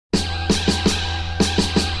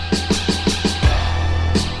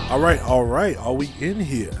All right. Are we in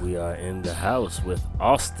here? We are in the house with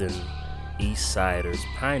Austin Eastsiders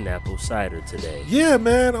Pineapple Cider today. Yeah,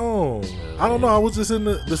 man. I don't know. I was just in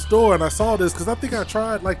the store and I saw this because I think I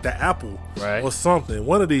tried like the apple or something,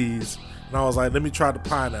 one of these, and I was like, let me try the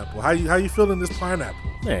pineapple. How you feeling this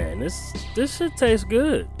pineapple? Man, this shit tastes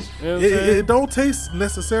good. You know what it don't taste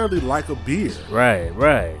necessarily like a beer.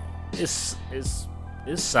 Right. It's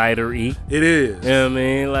cidery. It is. You know what I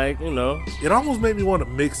mean? Like, you know. It almost made me want to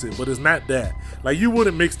mix it, but it's not that. Like, you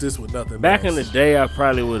wouldn't mix this with nothing Back else. in the day, I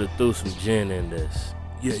probably would have threw some gin in this.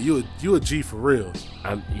 Yeah, you a G for real.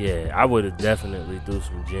 I would have definitely threw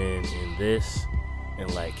some gin in this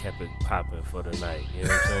and, like, kept it popping for the night. You know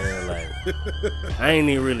what I'm saying? Like, I ain't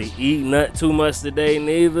even really eat nut too much today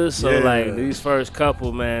neither. So, like, these first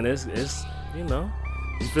couple, man, it's you know.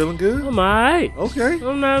 You feeling good? I'm all right. Okay.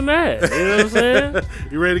 I'm not mad. You know what I'm saying?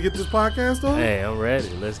 You ready to get this podcast on? Hey, I'm ready.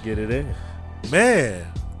 Let's get it in. Man,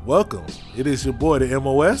 welcome. It is your boy, the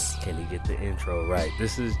MOS. Can he get the intro right?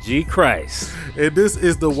 This is G Christ. And this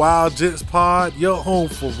is the Wild Gents Pod, your home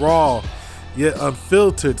for raw, yet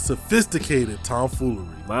unfiltered, sophisticated tomfoolery.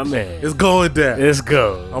 My man. It's going down. Let's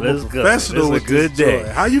go. I'm a professional with this day.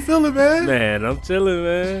 How you feeling, man? Man, I'm chilling,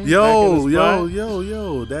 man. Yo.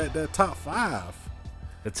 That top five.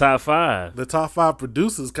 The top five. The top five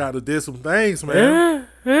producers kind of did some things, man.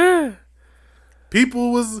 Yeah.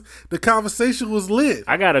 The conversation was lit.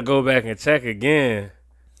 I gotta go back and check again.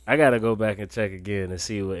 And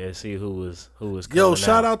see who was coming. Yo,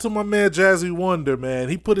 shout out to my man Jazzy Wonder, man.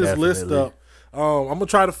 He put his list up. I'm gonna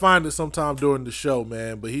try to find it sometime during the show,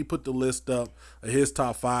 man. But he put the list up of his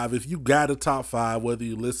top five. If you got a top five, whether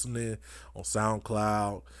you're listening on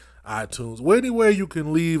SoundCloud, iTunes, or anywhere you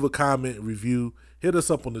can leave a comment, review. Hit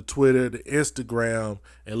us up on the Twitter, the Instagram,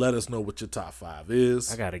 and let us know what your top five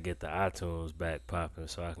is. I gotta get the iTunes back popping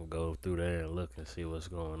so I can go through there and look and see what's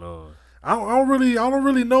going on. I don't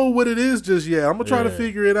really know what it is just yet. I'm gonna try to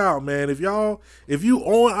figure it out, man. If you on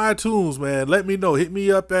iTunes, man, let me know. Hit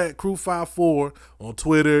me up at Crew54 on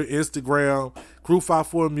Twitter, Instagram,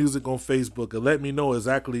 Crew54 Music on Facebook, and let me know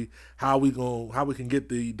exactly how we can get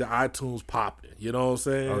the iTunes popping. You know what I'm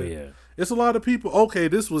saying? Oh yeah. It's a lot of people. Okay,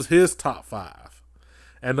 this was his top five.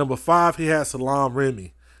 At number 5, he had Salam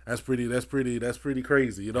Remy. That's pretty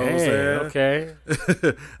crazy. You know what I'm saying? Okay.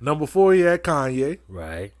 Number 4, he had Kanye.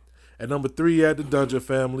 Right. At number 3, he had the Dungeon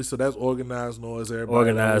Family. So that's Organized Noise. Everybody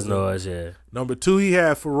Organized Noise, yeah. Number 2, he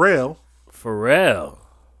had Pharrell.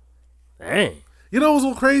 Dang. You know what's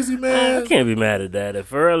so crazy, man? I can't be mad at that.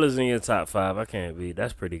 If Pharrell is in your top 5, I can't be.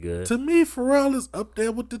 That's pretty good. To me, Pharrell is up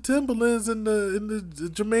there with the Timberlands and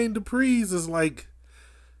the Jermaine Dupri's. Is like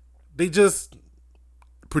they just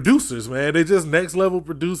producers, man. They just next level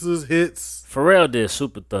producers, hits. Pharrell did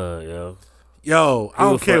Super Thug, yo. Yo, I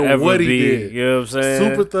don't care what he did. You know what I'm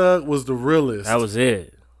saying? Super Thug was the realest. That was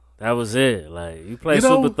it. Like, you play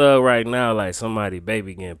Super Thug right now like somebody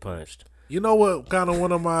baby getting punched. You know what kind of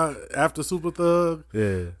one of my, after Super Thug,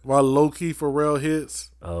 my low-key Pharrell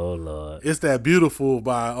hits? Oh, Lord. It's that Beautiful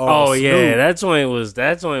by Snoop. Yeah, that joint was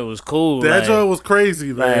cool. That joint was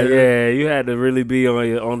crazy, man. Like, yeah, you had to really be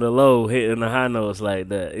on the low, hitting the high notes like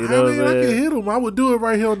that. You know what I'm saying? I can hit him. I would do it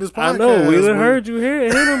right here on this podcast. I know. We done heard you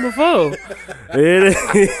hit him before.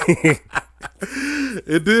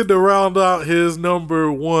 It did to round out his number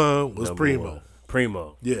 1 was Primo.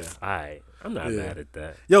 Primo. Yeah. All right. I'm not mad at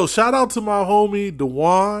that. Yo, shout out to my homie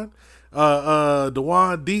Dewan.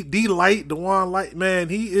 Dewan Dewan Light, man.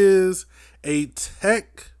 He is a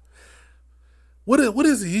tech. What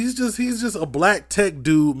is he? He's just a black tech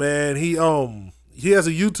dude, man. He has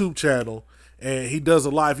a YouTube channel and he does a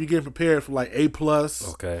lot. If you're getting prepared for like A+,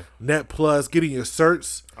 Net Plus, getting your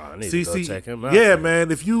certs. I need to go check him out. Yeah, man.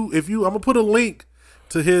 If you I'm gonna put a link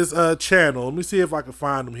to his channel. Let me see if I can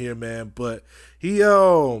find him here, man. But he's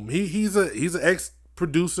an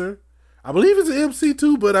ex-producer. I believe he's an MC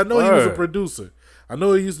too, but I know he was a producer. I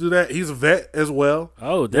know he used to do that. He's a vet as well.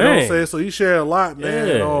 Oh, dang. You know what I'm saying? So he shared a lot, man.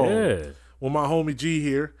 Yeah. With my homie G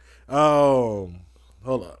here. Hold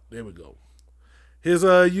up. There we go. His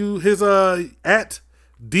at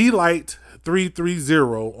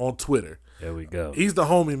DLight330 on Twitter. There we go. He's the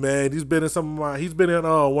homie, man. He's been in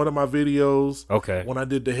one of my videos. Okay. When I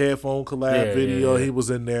did the headphone collab video, he was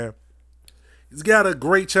in there. He's got a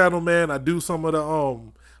great channel, man. I do some of the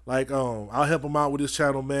I'll help him out with his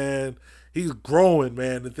channel, man. He's growing,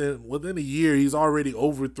 man. And then within a year, he's already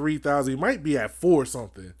over 3,000. He might be at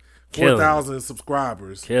 4,000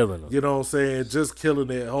 subscribers. Killing him. You know what I'm saying? Just killing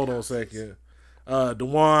it. Hold on a second.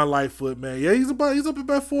 Dewan Lightfoot, man. Yeah, he's up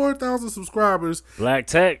about 4,000 subscribers. Black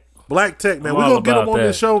Tech, man. We're going to get him on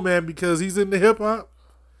this show, man, because he's in the hip-hop.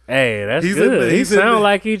 Hey, that's good. He sound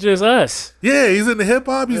like he just us. Yeah, he's in the hip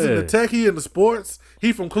hop. He's in the tech. He in the sports.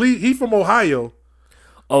 He from Ohio.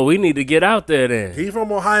 Oh, we need to get out there then. He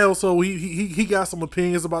from Ohio, so he got some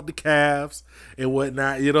opinions about the Cavs and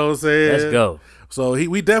whatnot. You know what I'm saying? Let's go. So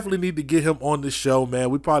we definitely need to get him on the show, man.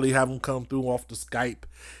 We probably have him come through off the Skype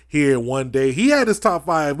here one day. He had his top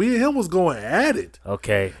 5. Me and him was going at it.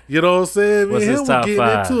 Okay. You know what I'm saying? What's his top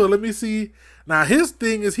 5? Into it. Let me see. Now his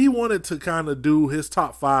thing is he wanted to kind of do his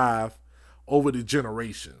top 5 over the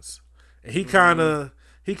generations, and he kind of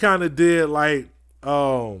did like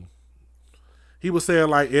he was saying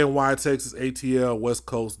like NY, Texas, ATL, West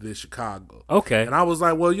Coast, then Chicago. Okay. And I was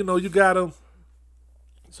like, well, you know, you got him.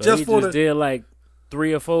 So he just did like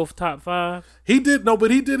 3 or 4 top 5. He did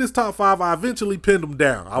his top 5. I eventually pinned him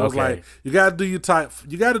down. I was like, you got to do your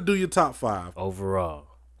top 5 overall.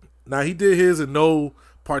 Now he did his in no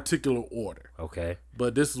particular order. Okay.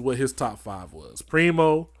 But this is what his top 5 was: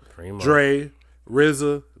 Primo, Dre,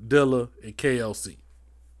 RZA, Dilla, and KLC.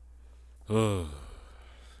 And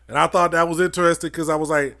I thought that was interesting because I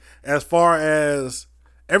was like, as far as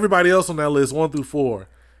everybody else on that list, 1 through 4,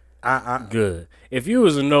 I good. If you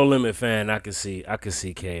was a No Limit fan, I could see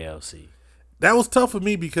KLC. That was tough for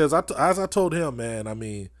me because as I told him, man, I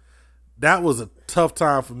mean, that was a tough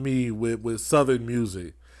time for me with Southern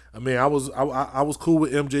music. I mean, I was cool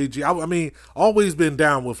with MJG. I mean, always been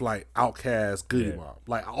down with like Outkast, Goody Mob,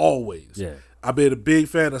 like always. Yeah. I've been a big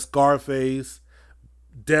fan of Scarface,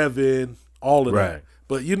 Devin, all of that.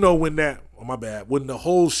 But you know when when the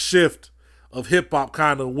whole shift of hip hop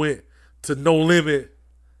kind of went to No Limit,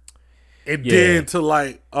 and then to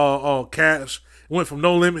like Cash, went from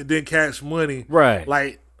No Limit then Cash Money. Right.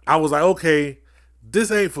 Like I was like, okay,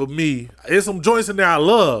 this ain't for me. There's some joints in there I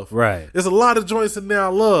love. Right. There's a lot of joints in there I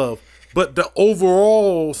love, but the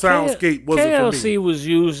overall soundscape wasn't KLC for me. was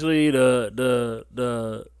usually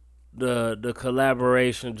the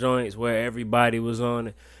collaboration joints where everybody was on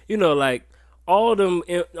it. You know, like all them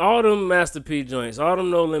Master P joints, all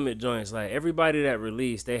them No Limit joints, like everybody that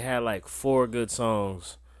released, they had like 4 good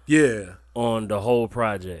songs. Yeah. On the whole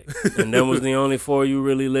project. And that was the only 4 you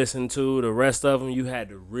really listened to. The rest of them, you had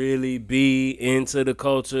to really be into the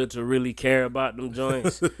culture to really care about them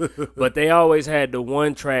joints. But they always had the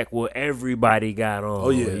one track where everybody got on. Oh,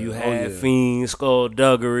 yeah. You had Fiend,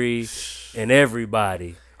 Skullduggery, and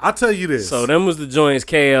everybody. I'll tell you this. So them was the joints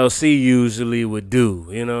KLC usually would do.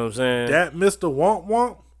 You know what I'm saying? That Mr. Womp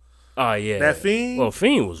Womp. Oh, yeah. That Fiend? Well,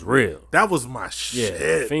 Fiend was real. That was my shit.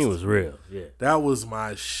 Yeah, Fiend was real. Yeah. That was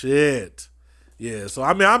my shit. Yeah. So,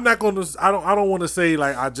 I mean, I'm not going to, I don't want to say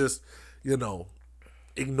like I just, you know,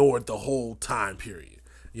 ignored the whole time period.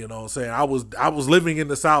 You know what I'm saying? I was living in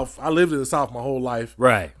the South. I lived in the South my whole life.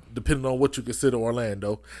 Right. Depending on what you consider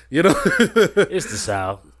Orlando. You know? It's the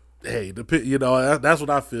South. Hey, you know, that's what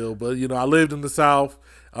I feel. But, you know, I lived in the South.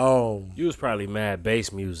 You was probably mad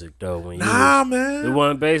bass music though when you man. It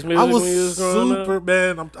wasn't bass music when you was growing up? Super,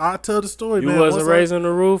 man. I tell the story, man. You wasn't raising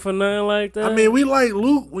the roof or nothing like that? I mean, we like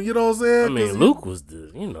Luke, you know what I'm saying? I mean, Luke was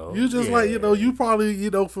the, you know. You just like, you know, you probably, you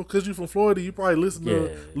know, because you from Florida, you probably listen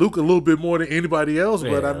to Luke a little bit more than anybody else.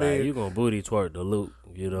 But I mean, like you gonna booty twerk the Luke.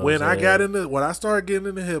 You know when I started getting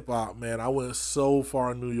into hip hop, man, I went so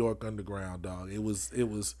far New York underground, dog. It was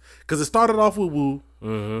because it started off with Wu.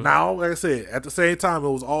 Mm-hmm. Now, like I said, at the same time, it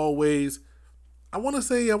was always. I want to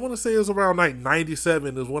say it was around like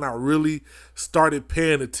 97 is when I really started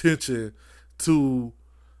paying attention to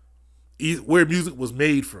where music was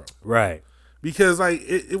made from. Right. Because like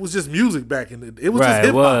it was just music back in the day. It was right, just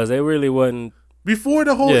hip hop. It really wasn't. Before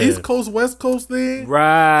the whole East Coast, West Coast thing.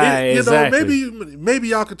 Right, exactly. Maybe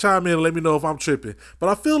y'all could chime in and let me know if I'm tripping. But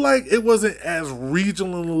I feel like it wasn't as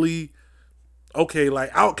regionally, okay, like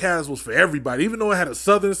Outkast was for everybody. Even though it had a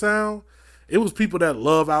Southern sound, it was people that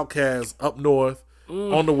love Outkast up north,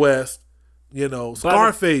 on the West, you know,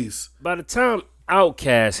 Scarface. By the time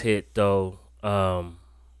Outkast hit, though,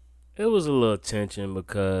 it was a little tension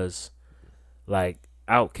because, like,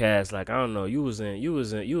 Outkast, like I don't know, you was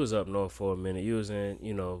up north for a minute. You was in,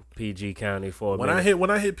 you know, PG County for a minute.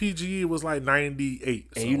 When I hit PG, it was like 98.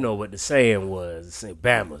 And you know what the saying was,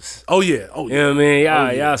 Bammers. Oh yeah. You know what I mean?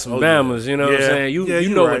 Y'all some Bammers, you know what I'm saying? You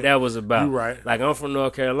know what that was about. You right. Like I'm from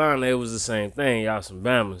North Carolina, it was the same thing, y'all some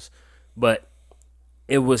Bammers. But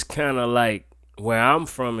it was kind of like where I'm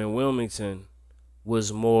from in Wilmington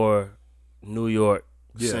was more New York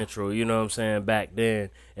Central, you know what I'm saying, back then.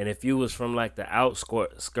 And if you was from like the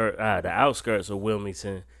outskirts of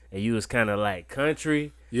Wilmington and you was kind of like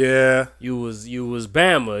country, you was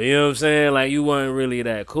Bama, you know what I'm saying? Like you wasn't really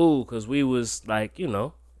that cool because we was like, you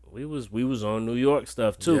know, we was on New York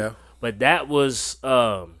stuff too. Yeah. But that was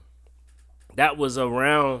that was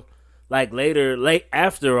around like late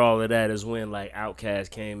after all of that is when like Outkast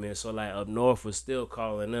came in. So like up north was still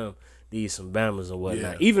calling them these some Bammers and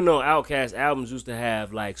whatnot. Yeah. Even though Outkast albums used to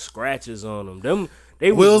have like scratches on them,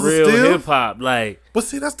 they was real hip hop. Like, but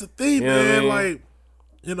see, that's the thing, man. I mean? Like,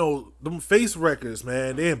 you know, them Face records,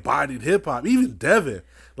 man, they embodied hip hop. Even Devin,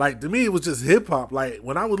 like to me, it was just hip hop. Like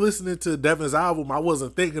when I was listening to Devin's album, I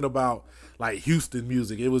wasn't thinking about like Houston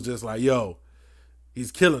music. It was just like, yo,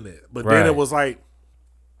 he's killing it. But then it was like,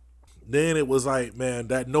 man,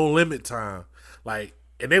 that No Limit time, like,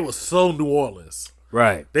 and they were so New Orleans.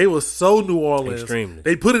 Right. They were so New Orleans. Extremely.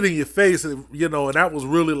 They put it in your face, and, you know, and that was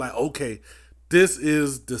really like, okay, this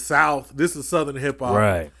is the South. This is Southern hip hop.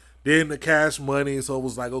 Right. Then the Cash Money. So it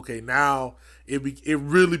was like, okay, now it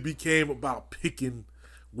really became about picking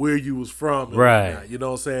where you was from. Right. Whatnot, you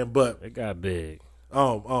know what I'm saying? But it got big.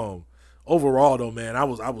 Overall though, man, I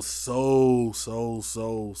was so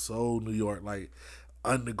New York, like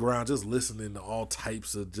underground, just listening to all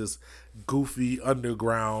types of just goofy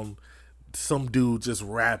underground. Some dude just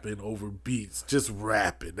rapping over beats, just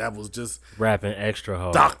rapping. That was just rapping extra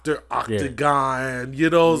hard. Dr. Octagon, you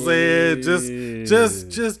know what I'm saying?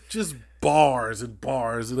 Just bars and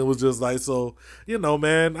bars, and it was just like, so, you know,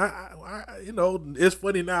 man, I you know, it's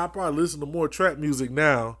funny now. I probably listen to more trap music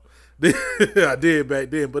now than I did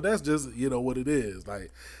back then, but that's just, you know, what it is. Like,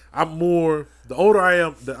 I'm more, the older I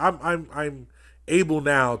am, I'm able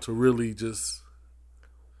now to really just.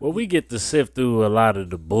 Well, we get to sift through a lot of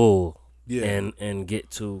the bull. Yeah. And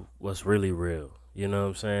get to what's really real. You know what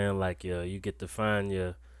I'm saying? Like you get to find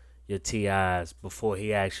your T.I.s before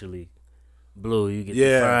he actually blew. You get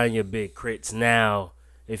to find your big crits now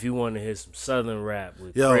if you want to hear some Southern rap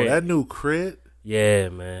with Crit. That new Crit. Yeah,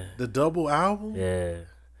 man. The double album. Yeah.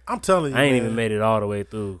 I'm telling you, I ain't even made it all the way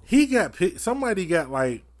through. He got somebody got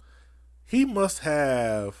like, he must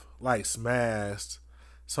have like smashed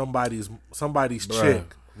somebody's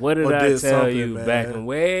chick. What did I tell you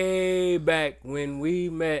way back when we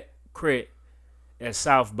met Crit at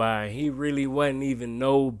South by? He really wasn't even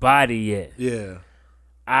nobody yet. Yeah.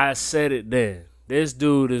 I said it then. This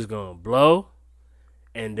dude is going to blow,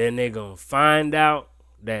 and then they're going to find out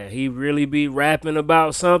that he really be rapping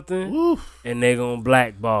about something, and they're going to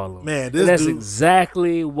blackball him. Man, that's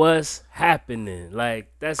exactly what's happening. Like,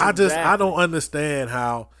 I don't understand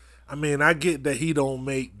how. I mean, I get that he don't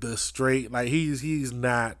make the straight, like he's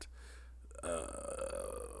not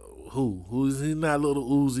he's not Little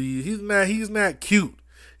Uzi. He's not cute.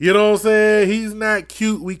 You know what I'm saying? He's not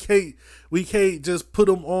cute. We can't just put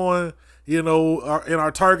him on, you know, in our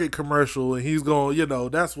Target commercial and he's going, you know,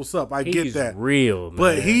 that's what's up. I get that. Real, man.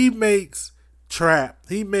 But he makes trap,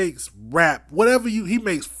 he makes rap, he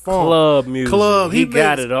makes funk, club music. He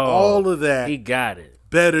got it all of that. He got it.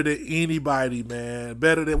 Better than anybody, man.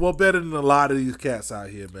 Better than a lot of these cats out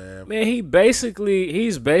here, man. Man, he's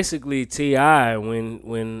basically T.I.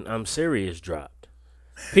 when I'm Serious dropped.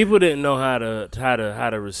 People didn't know how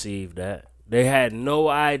to receive that. They had no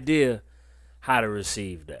idea how to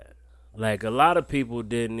receive that. Like a lot of people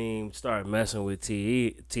didn't even start messing with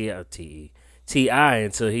T.I.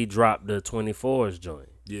 until he dropped the 24s joint.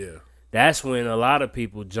 Yeah. That's when a lot of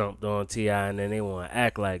people jumped on T.I. and then they want to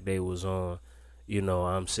act like they was on, you know,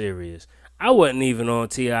 I'm Serious. I wasn't even on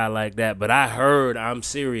T.I. like that, but I heard I'm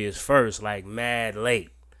Serious first, like mad late.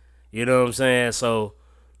 You know what I'm saying? So,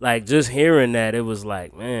 like, just hearing that, it was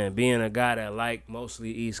like, man, being a guy that liked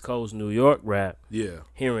mostly East Coast New York rap,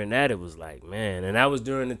 hearing that, it was like, man. And that was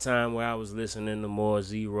during the time where I was listening to more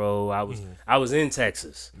Zero. I was in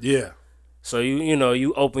Texas. Yeah. So,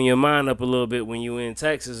 you open your mind up a little bit when you in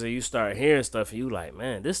Texas and you start hearing stuff and you like,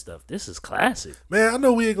 man, this is classic. Man, I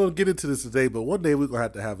know we ain't going to get into this today, but one day we're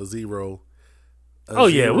going to have a Zero. We're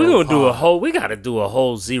going to we got to do a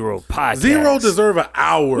whole Zero podcast. Zero deserve an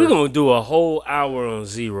hour. We're going to do a whole hour on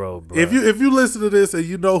Zero, bro. If you listen to this and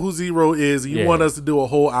you know who Zero is and you want us to do a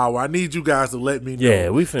whole hour, I need you guys to let me know. Yeah,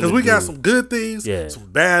 because we got some good things, some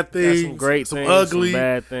bad things, some great some things, ugly, some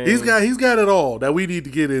bad things. He's got it all that we need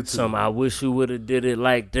to get into. Some I wish you would have did it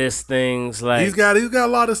like this things. Like he's got a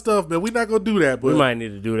lot of stuff, man. We're not going to do that, but we might need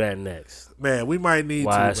to do that next. Man, we might need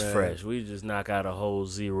Wise man. Fresh. We just knock out a whole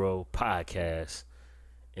Zero podcast.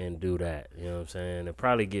 And do that, you know what I'm saying? And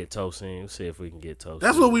probably get Tosin. See if we can get Tosin.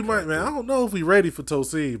 That's what we might, man. I don't know if we ready for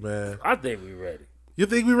Tosin, man. I think we ready. You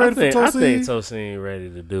think we ready for Tosin? I think Tosin ready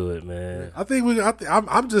to do it, man.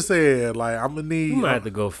 I'm just saying, like, I'm gonna need. We might have to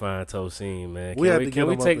go find Tosin, man. Can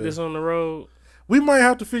we take this on the road? We might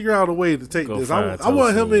have to figure out a way to take this. I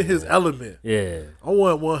want him in his element. Yeah. I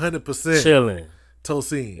want 100% chilling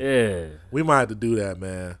Tosin. Yeah. We might have to do that,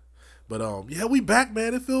 man. But yeah, we back,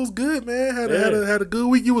 man. It feels good, man. Had a good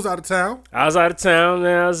week. You was out of town. I was out of town,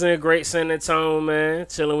 man. I was in great San Antonio, man,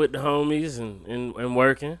 chilling with the homies and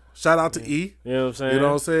working. Shout out to E. You know what I'm saying? You know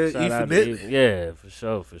what I'm saying? Shout E for out Nick. to E. Yeah,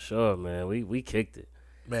 for sure, man. We kicked it.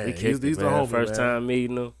 Man, we kicked he's it, the man. homie, First man. time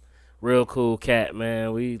meeting him. Real cool cat,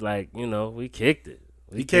 man. We we kicked it.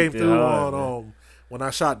 He came through hard, on when I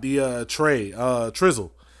shot the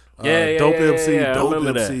Trizzle. Dope MC, Dope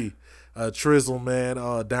MC. Trizzle, man,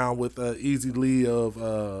 down with Easy Lee of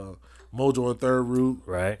Mojo and Third Root.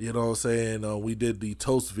 Right. You know what I'm saying? We did the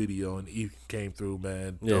Toast video and he came through,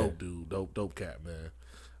 man. Dope dude, dope cat, man.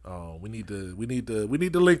 We need to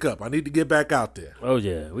link up. I need to get back out there. Oh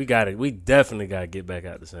yeah, we got it. We definitely got to get back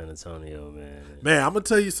out to San Antonio, man. Man, I'm gonna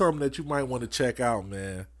tell you something that you might want to check out,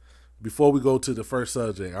 man. Before we go to the first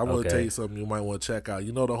subject, I want to tell you something you might want to check out.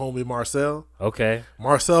 You know the homie Marcel? Okay.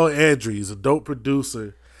 Marcel Andrews, a dope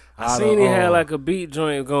producer. I seen he had like a beat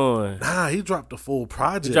joint going. Nah, he dropped a full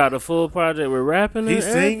project. He dropped a full project with rapping. He's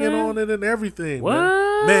singing on it and everything.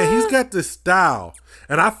 What? Man, he's got this style.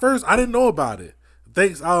 And I didn't know about it.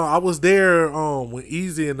 Thanks. I was there when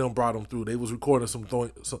Easy and them brought him through. They was recording some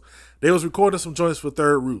joints for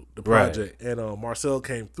Third Root, the project, and Marcel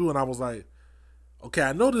came through, and I was like, okay,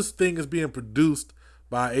 I know this thing is being produced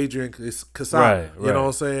by Adrian Casada. Right. You know what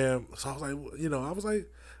I'm saying? So I was like,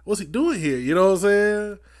 what's he doing here? You know what I'm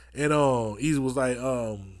saying? And Easy was like,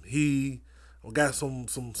 he got some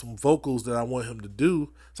vocals that I want him to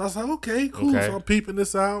do. So I was like, okay, cool. Okay. So I'm peeping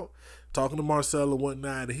this out, talking to Marcel and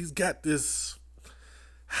whatnot, and he's got this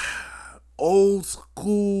old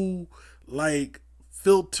school, like,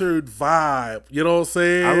 filtered vibe. You know what I'm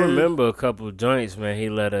saying? I remember a couple of joints, man, he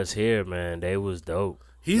let us hear, man. They was dope.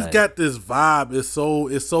 He's got this vibe. It's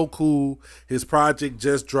so cool. His project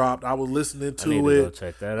just dropped. I was listening to I need it. To go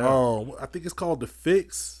check that out. I think it's called The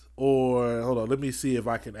Fix, or hold on, let me see if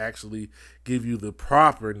I can actually give you the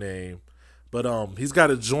proper name. But he's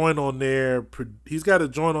got a joint on there. He's got a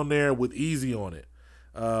joint on there with Easy on it.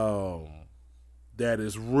 That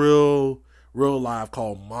is real live,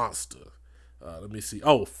 called Monster. Let me see.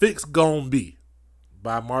 Oh, Fix Gon' Be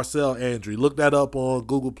by Marcel Andrews. Look that up on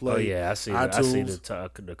Google Play. Oh yeah, I see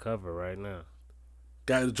the cover right now.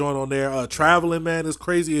 Got a joint on there. Traveling Man is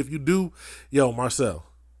crazy. If you do, Marcel,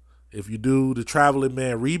 if you do the Traveling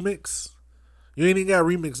Man remix, you ain't even got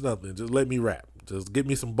remix nothing. Just let me rap. Just get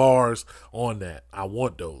me some bars on that. I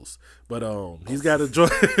want those. But he's got a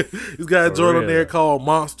joint. He's got a joint on there called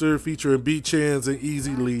Monster, featuring B Chance and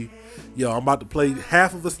Easy Lee. Yo, I'm about to play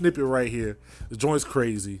half of a snippet right here. The joint's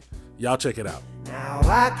crazy. Y'all check it out. Now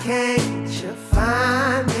why can't you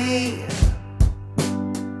find me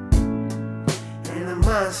and the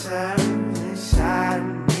monster inside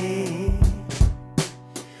me?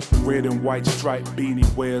 Red and white striped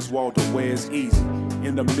beanie wears, Walter wears Easy.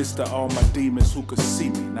 In the midst of all my demons who could see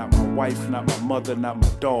me. Not my wife, not my mother, not my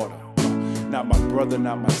daughter. Not my brother,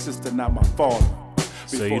 not my sister, not my father.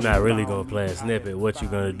 So you're not really gonna play a snippet. What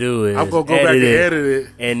you're gonna do is I'm gonna go back and edit it,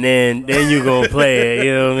 and then you're gonna play it.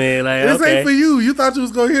 You know what I mean? Like, this ain't for you. You thought you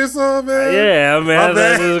was gonna hear something, man? Yeah, I mean, I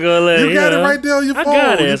thought you was gonna let you got it right there on your phone. I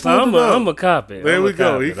got it. So I'm a copy. There we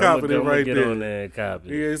go. He copied it right there. Get on there and copy.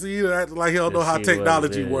 Yeah, see, you acting like he don't know how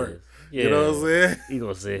technology works. Yeah. You know what I'm saying? He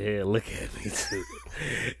gonna sit here and look at me too.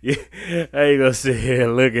 Yeah, how you gonna sit here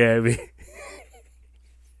and look at me?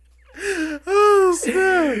 Oh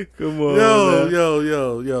snap! Come on,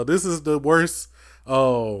 yo! This is the worst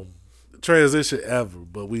transition ever,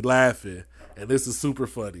 but we laughing, and this is super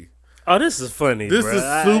funny. Oh, this is funny. This bro.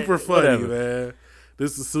 is super funny, man.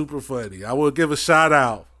 This is super funny. I will give a shout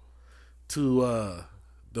out to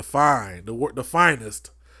the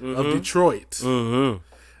finest of Detroit. Mm-hmm.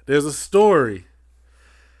 There's a story.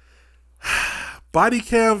 Body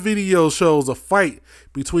cam video shows a fight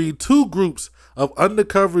between two groups of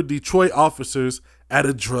undercover Detroit officers at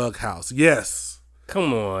a drug house. Yes.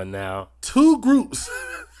 Come on now. Two groups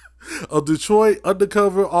of Detroit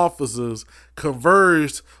undercover officers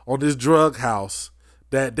converged on this drug house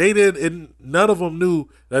that they didn't, and none of them knew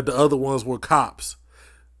that the other ones were cops.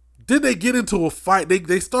 Then they get into a fight.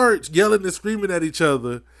 They start yelling and screaming at each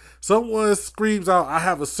other. Someone screams out, "I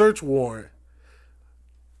have a search warrant."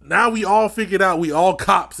 Now we all figured out we all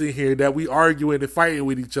cops in here, that we arguing and fighting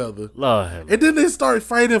with each other. Lord. And then they start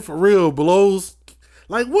fighting for real, blows.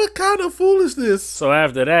 Like, what kind of foolishness? So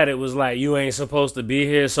after that, it was like, you ain't supposed to be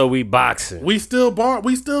here, so we boxing. We still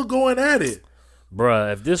going at it.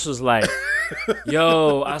 Bruh, if this was like,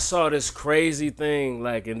 yo, I saw this crazy thing,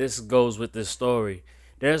 like, and this goes with this story.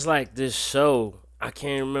 There's like this show, I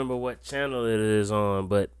can't remember what channel it is on,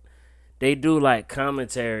 but they do like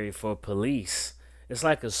commentary for police. It's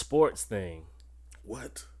like a sports thing.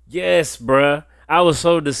 What? Yes, bruh. I was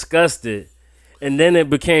so disgusted. And then it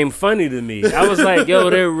became funny to me. I was like, yo,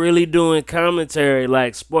 they're really doing commentary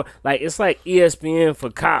like sport. Like, it's like ESPN for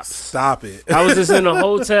cops. Stop it. I was just in a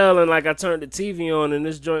hotel and like I turned the TV on and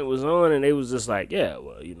this joint was on and they was just like, yeah,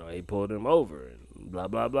 well, you know, he pulled him over and blah,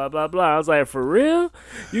 blah, blah, blah, blah. I was like, for real?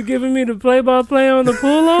 You giving me the play-by-play on the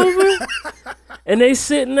pullover? And they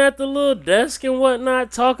sitting at the little desk and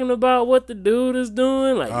whatnot talking about what the dude is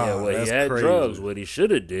doing. Like, yeah, well, he had crazy. drugs. What he should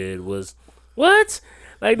have did was, what?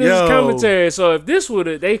 Like, this is commentary. So if this would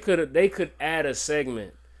have, they could add a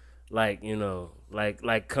segment, like, you know,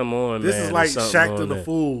 like come on, this man. This is like Shaq to the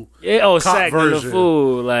Fool. Yeah, Shaq to the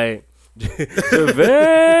Fool, like JaVale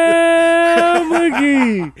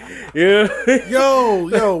McGee. Yeah.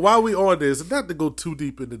 Yo, while we on this, not to go too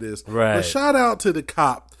deep into this, right? But shout out to the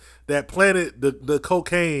cop that planted the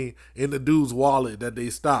cocaine in the dude's wallet that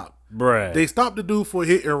they stopped. Right. They stopped the dude for a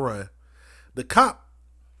hit and run. The cop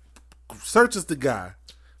searches the guy,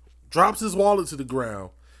 drops his wallet to the ground,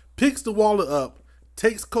 picks the wallet up,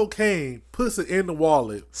 takes cocaine, puts it in the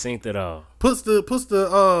wallet, synced it all, puts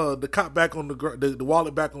the cop back on the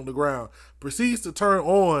wallet back on the ground, proceeds to turn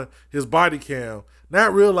on his body cam,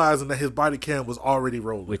 not realizing that his body cam was already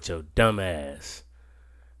rolling. With your dumb ass.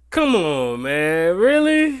 Come on, man.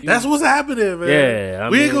 Really? That's what's happening, man. Yeah.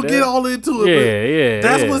 We ain't gonna get all into it. Yeah.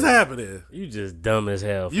 That's what's happening. You just dumb as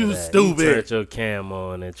hell for you that. Stupid. You turned your cam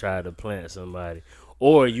on and tried to plant somebody.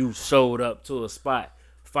 Or you showed up to a spot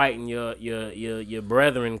fighting your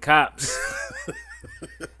brethren cops.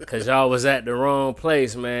 Cause y'all was at the wrong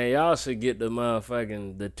place, man. Y'all should get the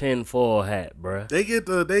motherfucking the tinfoil hat, bruh. They get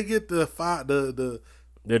the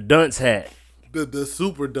dunce hat. The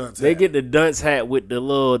super dunce hat. They get the dunce hat with the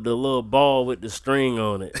little ball with the string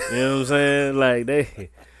on it. You know what I'm saying? Like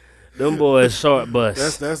them boys short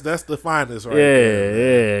bus. That's the finest right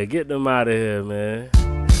there. Yeah. Get them out of here, man.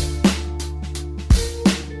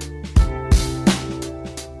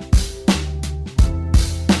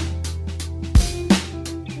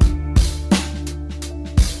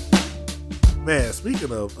 Man,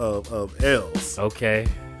 speaking of L's. Okay.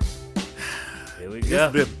 Here we go.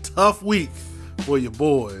 It's been a tough week for your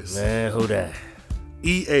boys. Man, who that?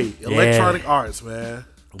 EA, Electronic Arts, man.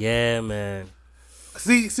 Yeah, man.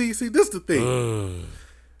 See, this the thing.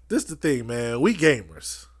 This the thing, man. We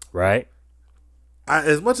gamers. Right.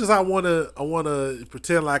 As much as I wanna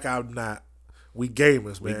pretend like I'm not, we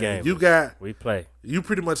gamers, man. We gamers. We play. You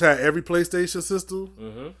pretty much have every PlayStation system.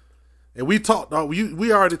 Mm-hmm. And we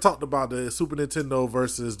already talked about the Super Nintendo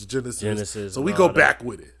versus the Genesis. So we go back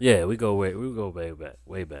with it. Yeah, we go way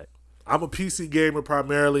back. I'm a PC gamer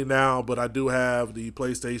primarily now, but I do have the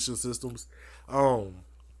PlayStation systems. And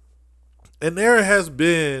there has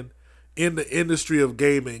been in the industry of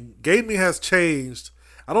gaming has changed.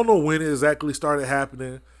 I don't know when it exactly started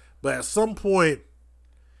happening, but at some point,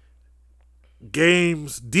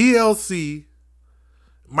 games, DLC,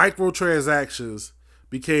 microtransactions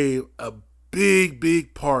became a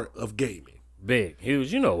big part of gaming. Big,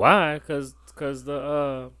 huge. You know why? Cause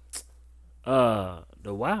the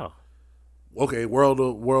WoW. Okay, World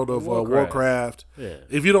of Warcraft. Yeah.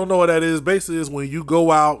 If you don't know what that is, basically is when you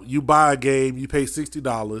go out, you buy a game, you pay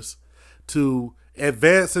 $60 to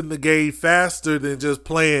advance in the game faster than just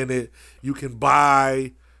playing it. You can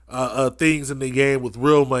buy things in the game with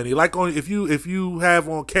real money, like if you have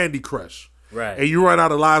on Candy Crush. Right. And you run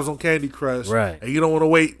out of lives on Candy Crush. Right. And you don't want to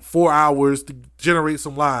wait 4 hours to generate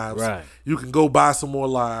some lives. Right. You can go buy some more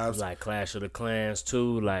lives. Like Clash of the Clans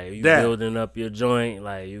too. Like you building up your joint.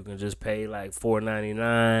 Like you can just pay like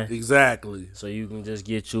 $4.99. Exactly. So you can just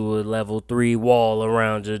get you a level 3 wall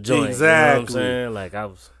around your joint. Exactly. You know what I'm saying? Like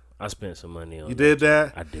I spent some money on. You did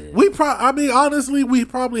that? I did. Honestly, we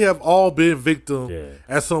probably have all been victim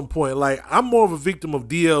at some point. Like I'm more of a victim of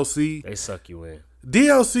DLC. They suck you in.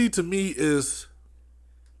 DLC to me is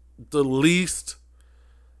the least.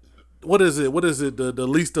 What is it? The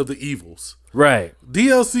least of the evils. Right.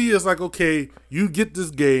 DLC is like, okay, you get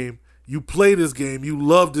this game, you play this game, you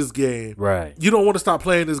love this game. Right. You don't want to stop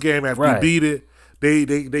playing this game after you beat it.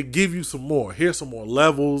 They give you some more. Here's some more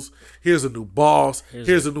levels. Here's a new boss.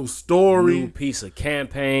 Here's a new story. New piece of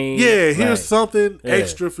campaign. Yeah, here's something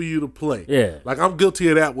extra for you to play. Yeah. Like I'm guilty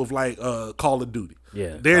of that with like Call of Duty.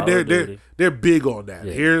 Yeah. They're big on that.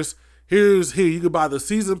 Yeah. Here you could buy the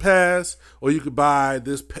season pass, or you could buy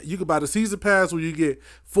this. You could buy the season pass where you get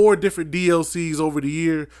 4 different DLCs over the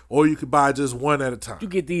year, or you could buy just one at a time. You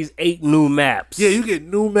get these 8 new maps. Yeah, you get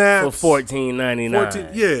new maps for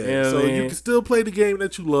 $14.99. Yeah, so you can still play the game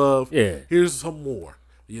that you love. Yeah, here's some more.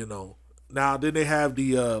 You know. Now then they have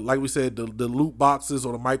the like we said the loot boxes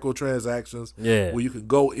or the microtransactions. Yeah, where you can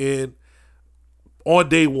go in, on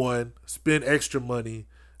day one, spend extra money.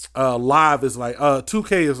 Live is like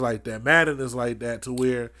 2K is like that. Madden is like that to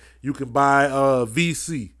where you can buy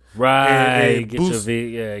VC. Right, and get boost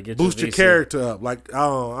your your character up. Like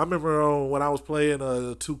I remember when I was playing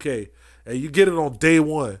 2K, and you get it on day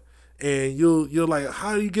one, and you're like,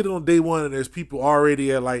 how do you get it on day one? And there's people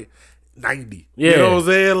already at like 90. Yeah, you know what I'm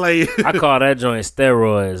saying? Like I call that joint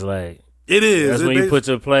steroids. Like it is. That's when you put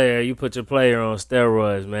your player on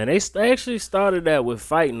steroids, man. They actually started that with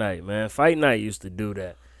Fight Night, man. Fight Night used to do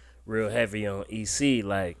that real heavy on EC,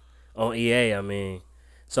 like on EA. I mean,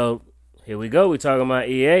 so. Here we go. We talking about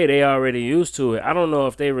EA. They already used to it. I don't know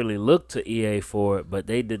if they really looked to EA for it, but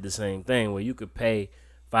they did the same thing where you could pay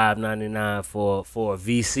 $5.99 for a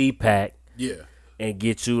VC pack. Yeah. And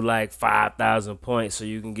get you like 5,000 points so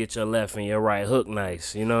you can get your left and your right hook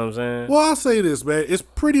nice. You know what I'm saying? Well, I'll say this, man. It's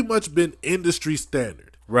pretty much been industry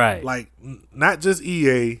standard. Right. Like, not just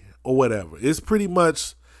EA or whatever. It's pretty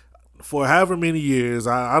much for however many years.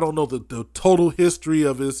 I don't know the total history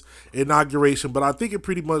of its inauguration, but I think it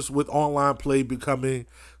pretty much with online play becoming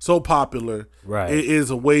so popular, right, it is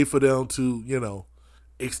a way for them to,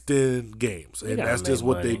 extend games. And that's just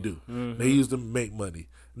what they do. Mm-hmm. They use them to make money.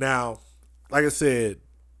 Now, like I said,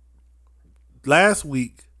 last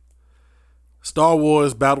week, Star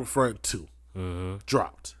Wars Battlefront 2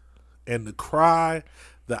 dropped. And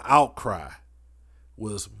the outcry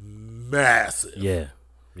was massive. Yeah.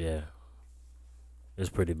 It's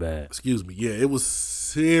pretty bad. Excuse me. Yeah, it was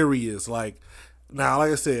serious. Like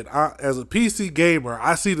I said, as a PC gamer,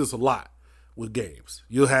 I see this a lot with games.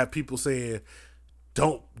 You'll have people saying,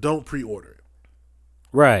 don't pre-order it.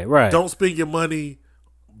 Right. Don't spend your money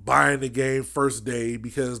buying the game first day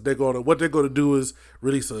because what they're gonna do is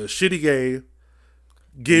release a shitty game,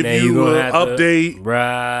 give you an update.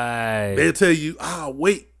 Right. They'll tell you,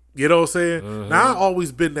 wait. You know what I'm saying? Mm-hmm. Now, I've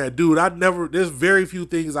always been that dude. There's very few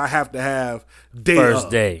things I have to have first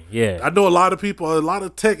day. Yeah. I know a lot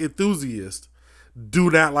of tech enthusiasts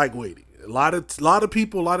do not like waiting. A lot of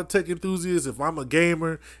people, a lot of tech enthusiasts, if I'm a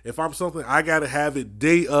gamer, if I'm something, I got to have it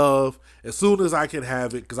day of as soon as I can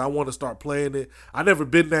have it because I want to start playing it. I never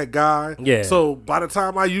been that guy. Yeah. So by the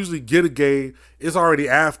time I usually get a game, it's already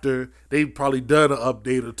after they've probably done an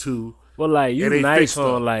update or two. Well, like you nice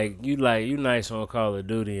on you nice on Call of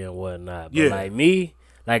Duty and whatnot. But like me,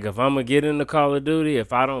 like if I'm gonna get into Call of Duty,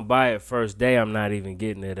 if I don't buy it first day, I'm not even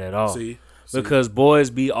getting it at all. See? Because boys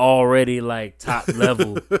be already like top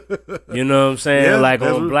level. You know what I'm saying? Yeah, like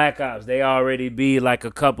on Black Ops, they already be like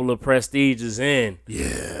a couple of prestiges in.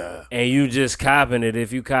 Yeah. And you just copping it.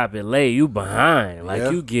 If you cop it late, you behind.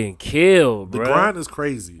 Like you getting killed, bro. The grind is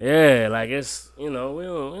crazy. Yeah, like it's we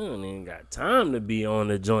don't even got time to be on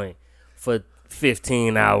the joint for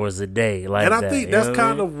 15 hours a day. And I think that's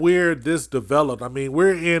kind of where this developed. I mean,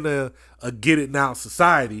 we're in a get it now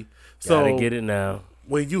society. So gotta get it now.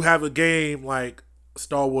 When you have a game like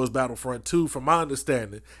Star Wars Battlefront 2, from my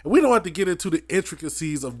understanding, and we don't have to get into the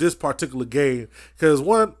intricacies of this particular game, because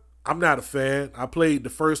one, I'm not a fan. I played the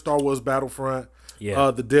first Star Wars Battlefront,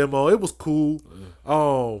 the demo. It was cool.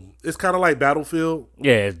 It's kind of like Battlefield.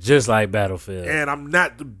 Yeah, it's just like Battlefield. And I'm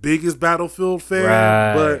not the biggest Battlefield fan,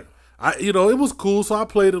 right. but it was cool, so I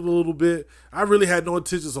played it a little bit. I really had no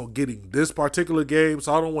intentions on getting this particular game,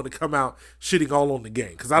 so I don't want to come out shitting all on the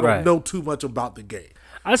game because I don't know too much about the game.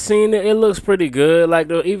 I seen it. It looks pretty good.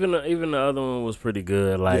 Like even the other one was pretty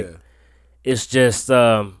good. Like it's just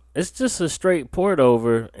a straight port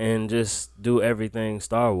over and just do everything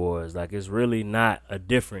Star Wars. Like it's really not a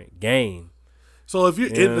different game. So if you're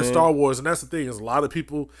into Star Wars, and that's the thing, is a lot of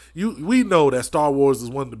people we know that Star Wars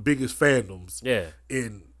is one of the biggest fandoms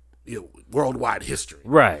in worldwide history.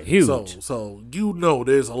 Right, huge. So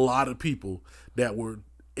there's a lot of people that were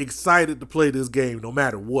excited to play this game no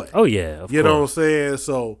matter what. Oh yeah, of you course. know what I'm saying?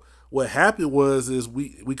 So what happened was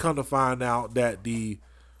we come to find out that the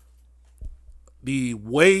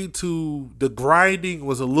way to the grinding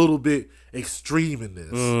was a little bit extreme in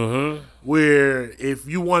this. Where if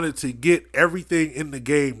you wanted to get everything in the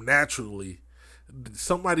game naturally,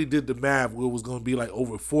 somebody did the math where it was going to be like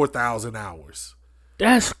over 4,000 hours.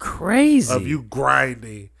 That's crazy. Of you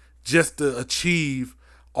grinding just to achieve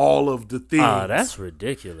all of the things. That's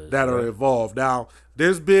ridiculous. That are involved. Now, I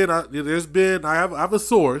have a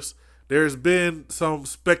source. There's been some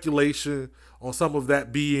speculation on some of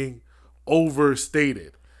that being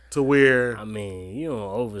overstated to where. I mean, you don't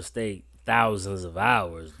overstate thousands of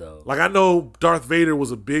hours though. Like I know Darth Vader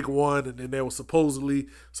was a big one, and then there was supposedly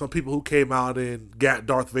some people who came out and got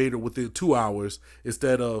Darth Vader within 2 hours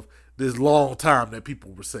instead of this long time that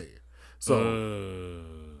people were saying. So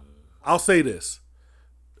I'll say this.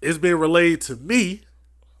 It's been relayed to me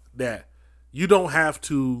that you don't have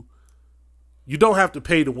to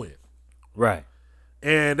pay to win. Right.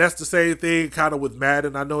 And that's the same thing kind of with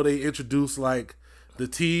Madden. I know they introduced like the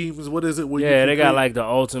teams. What is it? Where they got like the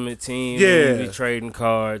ultimate team. Yeah. You be trading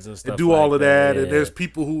cards and stuff. And do all of that. Yeah. And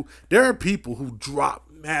there are people who drop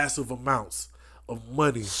massive amounts of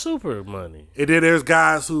money. Super money. And then there's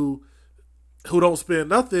guys who don't spend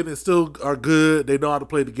nothing and still are good. They know how to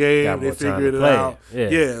play the game. They figure it out.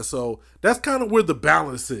 Yeah. So that's kind of where the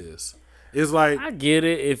balance is. It's like, I get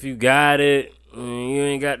it. If you got it, you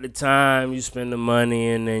ain't got the time, you spend the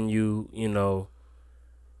money, and then you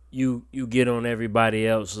get on everybody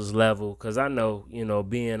else's level. Because I know,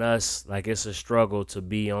 being us, like, it's a struggle to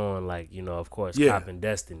be on, like, of course, copping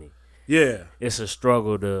Destiny. Yeah. It's a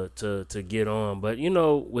struggle to get on. But,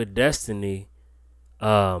 with Destiny,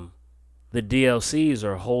 the DLCs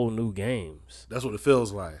are whole new games. That's what it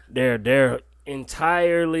feels like. They're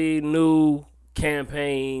entirely new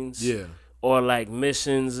campaigns. Yeah. Or like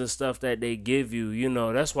missions and stuff that they give you,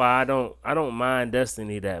 that's why I don't mind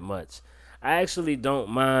Destiny that much. I actually don't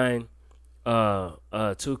mind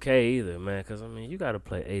 2K either, man, because you got to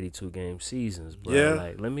play 82 game seasons, bro. Yeah.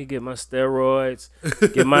 Like, let me get my steroids,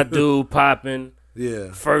 get my dude popping.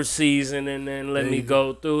 Yeah. First season, and then let me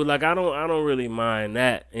go through. Like, I don't really mind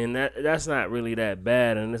that, and that's not really that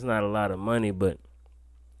bad, and it's not a lot of money, but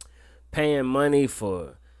paying money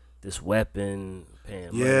for this weapon.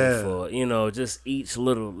 Paying money for, just each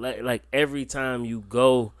little, like every time you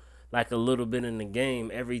go like a little bit in the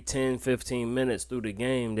game, every 10, 15 minutes through the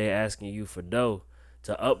game, they asking you for dough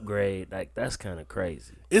to upgrade. Like, that's kind of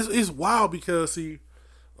crazy. It's wild because, see,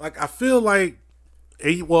 like, I feel like,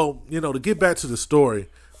 to get back to the story,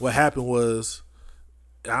 what happened was,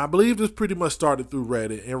 I believe this pretty much started through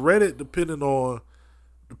Reddit. And Reddit, depending on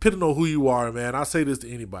who you are, man, I say this to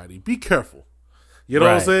anybody, be careful. You know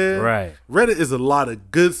what I'm saying? Right. Reddit is a lot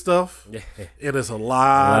of good stuff, and it's a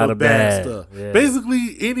lot of bad stuff. Yeah.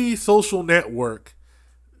 Basically, any social network,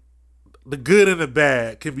 the good and the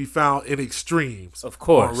bad can be found in extremes. Of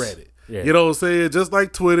course. On Reddit. Yeah. You know what I'm saying? Just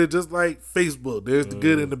like Twitter, just like Facebook, there's the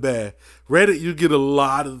good and the bad. Reddit, you get a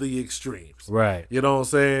lot of the extremes. Right. You know what I'm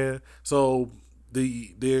saying? So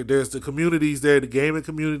there's the communities there, the gaming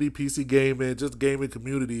community, PC gaming, just gaming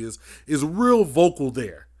community is real vocal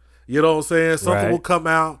there. You know what I'm saying? Something will come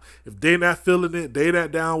out. If they're not feeling it, they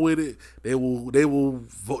not down with it, they will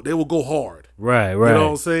go hard. Right. You know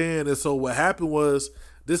what I'm saying? And so what happened was,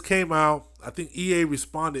 this came out, I think EA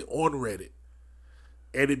responded on Reddit,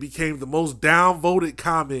 and it became the most downvoted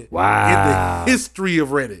comment in the history of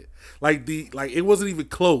Reddit. Like it wasn't even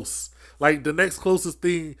close. Like, the next closest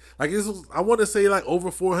thing, like, I want to say like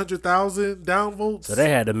over 400,000 downvotes. So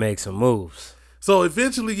they had to make some moves. So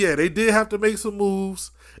eventually, they did have to make some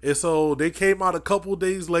moves. And so they came out a couple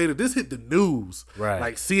days later. This hit the news. Right.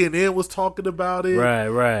 Like, CNN was talking about it.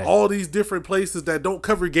 Right. All these different places that don't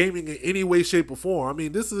cover gaming in any way, shape, or form. I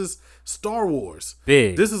mean, this is Star Wars.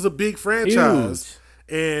 Big. This is a big franchise. Huge.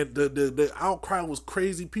 And the outcry was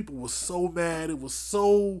crazy. People were so mad. It was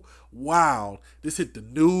so wild. This hit the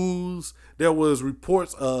news. There was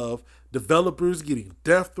reports of developers getting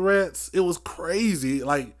death threats. It was crazy.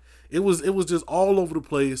 Like, it was just all over the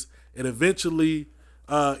place. And eventually,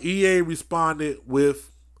 EA responded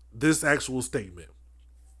with this actual statement.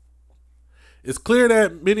 It's clear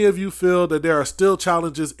that many of you feel that there are still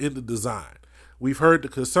challenges in the design. We've heard the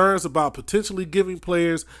concerns about potentially giving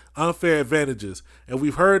players unfair advantages, and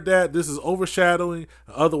we've heard that this is overshadowing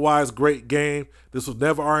an otherwise great game. This was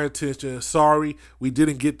never our intention. Sorry, we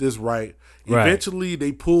didn't get this right. Eventually,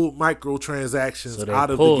 they pulled microtransactions out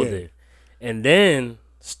of the game. And then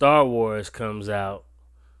Star Wars comes out.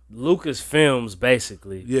 Lucasfilms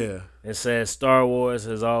basically and says Star Wars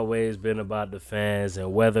has always been about the fans,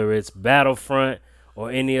 and whether it's Battlefront or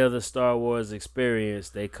any other Star Wars experience,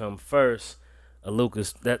 they come first.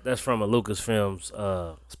 That's from a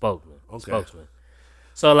Lucasfilms spokesman.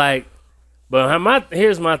 So, like, but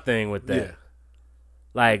here's my thing with that.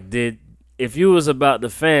 Like, if you was about the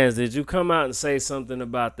fans, did you come out and say something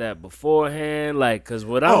about that beforehand? Like, because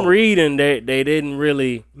what I'm reading, they didn't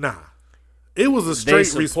really. Nah. It was a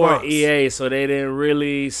straight response. EA, so they didn't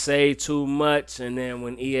really say too much. And then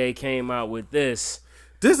when EA came out with this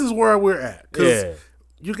is where we're at. Because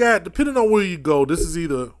you got, depending on where you go, this is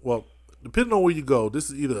either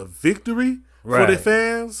a victory for the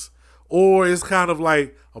fans, or it's kind of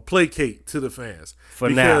like a placate to the fans.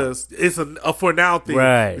 Because it's a for now thing.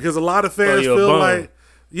 Right. Because a lot of fans feel like,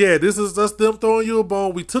 this is just them throwing you a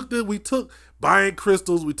bone. We took buying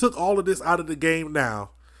crystals. We took all of this out of the game now.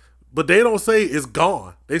 But they don't say it's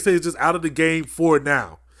gone. They say it's just out of the game for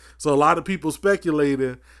now. So a lot of people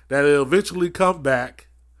speculating that it'll eventually come back.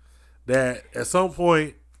 that at some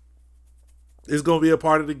point it's going to be a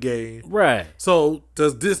part of the game. Right. So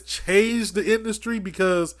does this change the industry?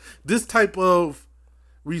 Because this type of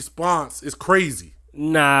response is crazy.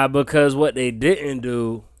 Nah, because what they didn't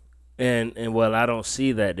do, and well, I don't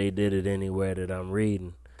see that they did it anywhere that I'm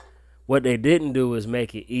reading. What they didn't do is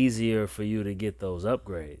make it easier for you to get those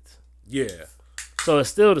upgrades. Yeah. So it's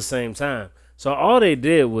still the same time. So all they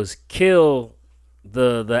did was kill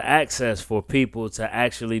the access for people to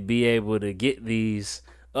actually be able to get these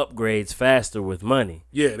upgrades faster with money.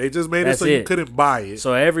 Yeah, they just made it so you couldn't buy it.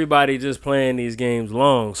 So everybody just playing these games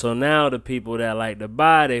long. So now the people that like to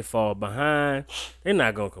buy, they fall behind. They're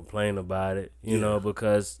not gonna complain about it, you know,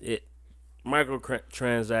 because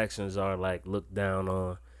microtransactions are like looked down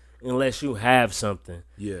on unless you have something.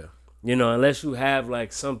 Yeah. You know, unless you have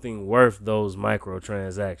like something worth those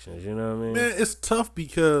microtransactions. You know what I mean? Man, it's tough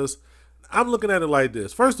because I'm looking at it like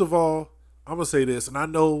this. First of all, I'm gonna say this, and I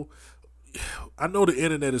know the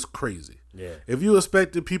internet is crazy. Yeah. If you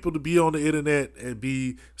expected people to be on the internet and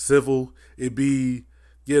be civil, and be,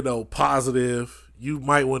 positive, you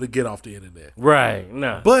might want to get off the internet. Right.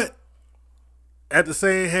 Nah. But at the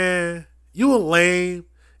same hand, you a lame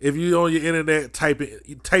if you on your internet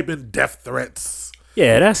typing death threats.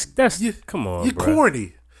 Yeah, that's come on, you're bro.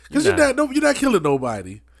 Corny because you're not killing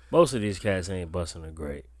nobody. Most of these cats ain't busting a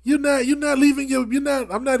grape. You're not leaving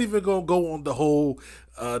I'm not even gonna go on the whole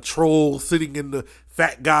troll sitting in the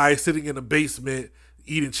fat guy sitting in the basement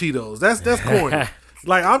eating Cheetos. That's corny.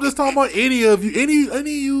 Like, I'm just talking about any of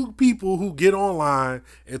you people who get online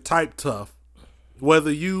and type tough,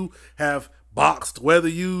 whether you have boxed, whether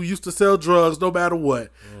you used to sell drugs, no matter what.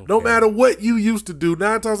 Okay. No matter what you used to do,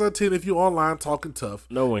 9 times out of 10, if you're online talking tough,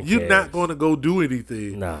 no one you're cares. not going to go do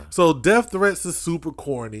anything. Nah. So death threats is super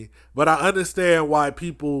corny, but I understand why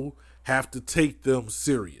people have to take them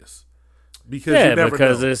serious. Because you never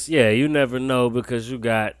know. You never know because you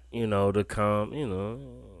got,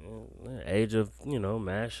 age of,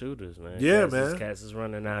 mass shooters, man. Yeah, man. Cats is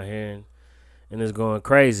running out here and it's going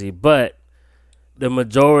crazy. But the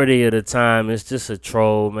majority of the time, it's just a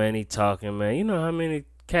troll, man. He talking, man. You know how many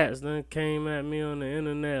cats done came at me on the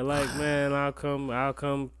internet? Like, man, I'll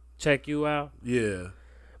come check you out. Yeah,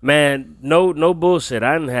 man. No bullshit.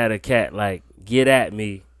 I done had a cat like get at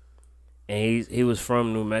me, and he was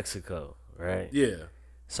from New Mexico, right? Yeah.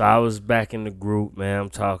 So I was back in the group, man. I'm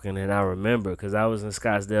talking, and I remember because I was in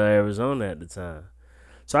Scottsdale, Arizona at the time.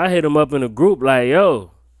 So I hit him up in the group like,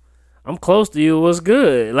 "Yo, I'm close to you. What's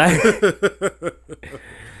good?" Like,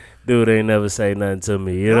 dude ain't never say nothing to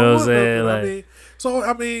me. You know what I'm saying?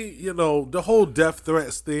 The whole death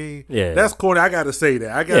threats thing. Yeah, that's corny. I gotta say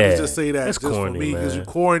that. I gotta just say that that's just corny, for me because you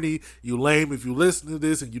corny, you lame. If you listen to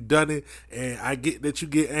this and you done it, and I get that you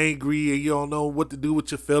get angry and you don't know what to do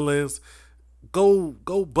with your feelings. Go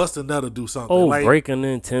bust a nut or do something. Oh, break a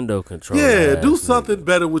Nintendo controller. Yeah, do something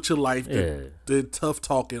better with your life than tough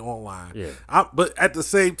talking online. Yeah. But at the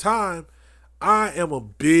same time, I am a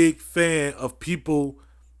big fan of people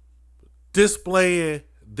displaying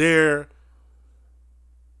their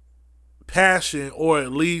passion, or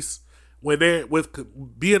at least when they're with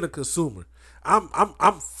being a consumer.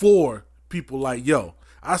 I'm for people like, yo,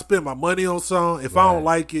 I spend my money on something. If I don't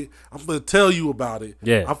like it, I'm gonna tell you about it.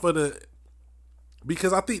 Yeah.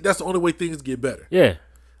 Because I think that's the only way things get better. Yeah.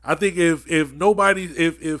 I think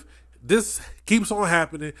if this keeps on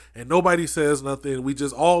happening and nobody says nothing, we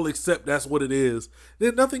just all accept that's what it is,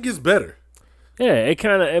 then nothing gets better. Yeah,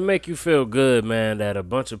 it make you feel good, man, that a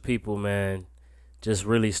bunch of people, man, just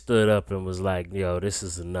really stood up and was like, yo, this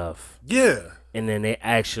is enough. Yeah. And then they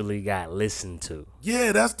actually got listened to.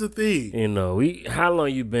 Yeah, that's the thing. How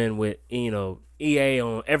long you been with, EA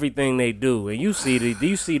on everything they do, and you see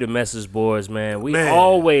the message boards, man. We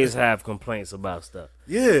always have complaints about stuff.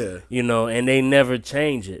 Yeah. And they never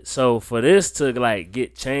change it. So for this to like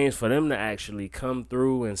get changed, for them to actually come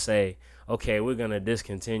through and say, okay, we're gonna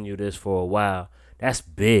discontinue this for a while, that's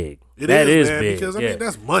big. That is big. Because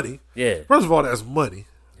that's money. Yeah. First of all, that's money.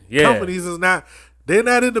 Yeah. Companies is not. They're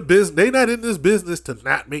not in the business. They're not in this business to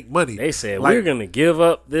not make money. They said we're gonna give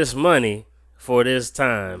up this money for this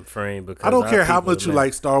time frame because I don't care how much you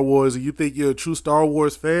like Star Wars and you think you're a true Star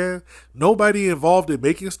Wars fan. Nobody involved in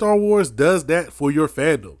making Star Wars does that for your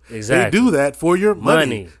fandom. Exactly. They do that for your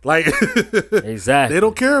money. Like exactly. They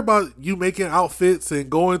don't care about you making outfits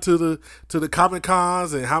and going to the Comic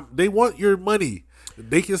Cons and how they want your money.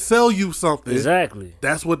 They can sell you something. Exactly.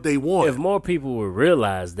 That's what they want. If more people would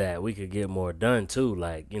realize that, we could get more done too.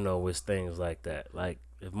 Like, with things like that. Like,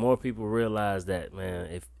 if more people realize that,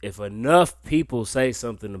 man, if enough people say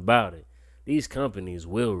something about it, these companies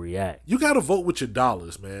will react. You got to vote with your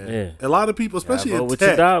dollars, man. Yeah. A lot of people, especially in with tech,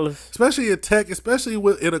 your dollars. especially in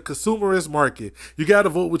in a consumerist market, you got to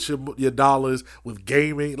vote with your dollars with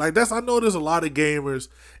gaming. Like I know there's a lot of gamers,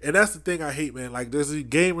 and that's the thing I hate, man. Like there's these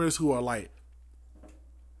gamers who are like,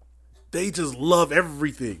 they just love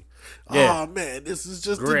everything. Yeah. Oh man, this is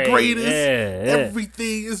just Great. the greatest. Yeah.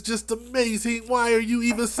 Everything is just amazing. Why are you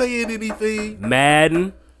even saying anything?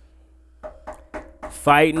 Madden,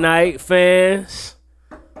 Fight Night fans,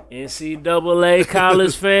 NCAA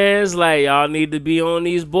college fans, like y'all need to be on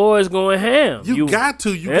these boards going ham. You got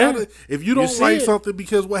to. You gotta. If you don't like something,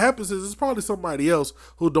 because what happens is it's probably somebody else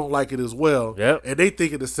who don't like it as well. Yep. And they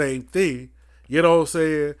thinking the same thing. You know what I'm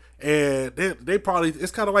saying? And they probably,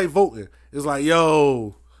 it's kind of like voting. It's like,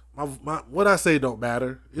 yo, my what I say don't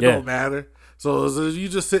matter. It don't matter. So you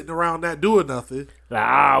just sitting around not doing nothing.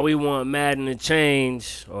 Like, we want Madden to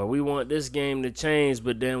change, or we want this game to change,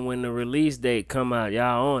 but then when the release date come out,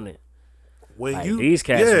 y'all on it. When like, these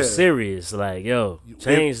cats are serious. Like, yo,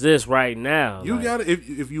 change this right now. You like, gotta,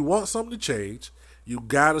 if you want something to change, you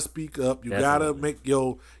gotta speak up. You gotta make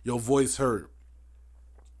your voice heard.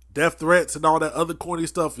 Death threats and all that other corny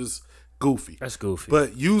stuff is goofy. That's goofy.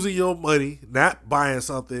 But using your money, not buying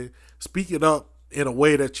something, speaking up in a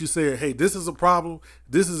way that you say, hey, this is a problem,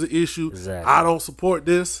 this is an issue, exactly. I don't support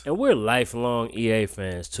this. And we're lifelong EA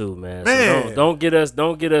fans too, man. So don't get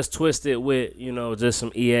us twisted with, just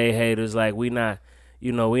some EA haters. Like we not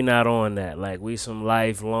on that. Like we some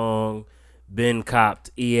lifelong been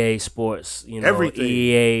copped EA sports, everything.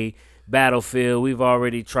 EA Battlefield. We've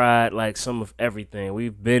already tried like some of everything.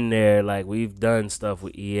 We've been there. Like we've done stuff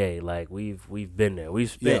with EA. Like we've been there.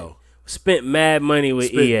 We've spent mad money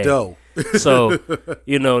with EA. Dough. So,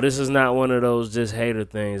 this is not one of those just hater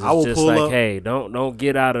things. It's just like, hey, don't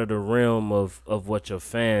get out of the realm of what your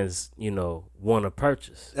fans, want to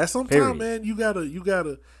purchase. At some time, man, you got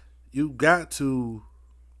to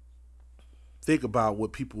think about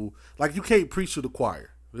what people like. You can't preach to the choir.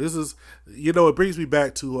 This is, it brings me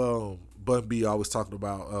back to Bun B always talking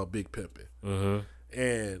about Big Pimpin'. Mm-hmm.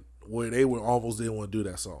 And where they were almost didn't want to do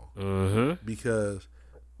that song. Mm-hmm. Because,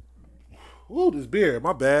 this beer,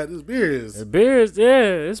 my bad. This beer is...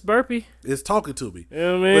 it's burpy. It's talking to me. You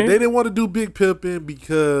know what I mean? But they didn't want to do Big Pimpin'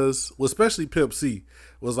 because, especially Pimp C,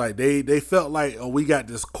 was like, they felt like, we got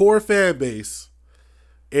this core fan base,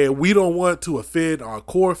 and we don't want to offend our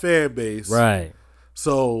core fan base. Right.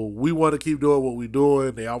 So we want to keep doing what we're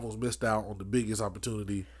doing. They almost missed out on the biggest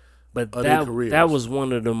opportunity of their careers. That was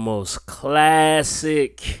one of the most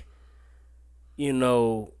classic,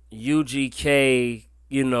 UGK,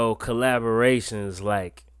 collaborations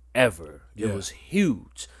like ever. Yeah. It was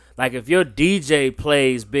huge. Like if your DJ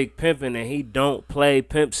plays Big Pimpin' and he don't play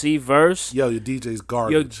Pimp C verse, your DJ's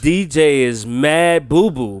garbage. Your DJ is mad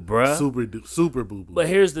boo boo, bruh. Super boo boo. But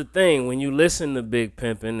here's the thing: when you listen to Big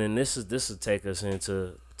Pimpin', and this will take us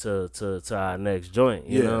into to our next joint.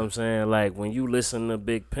 You know what I'm saying? Like when you listen to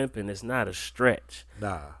Big Pimpin', it's not a stretch.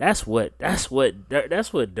 Nah. That's what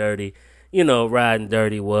Dirty. Riding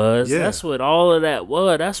Dirty was. Yeah. That's what all of that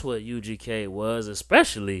was. That's what UGK was,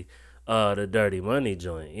 especially the Dirty Money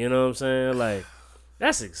joint. You know what I'm saying? Like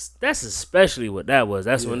that's especially what that was.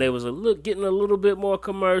 That's when they was getting a little bit more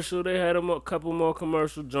commercial. They had a couple more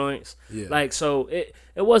commercial joints. Yeah. Like so it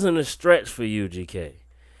wasn't a stretch for UGK.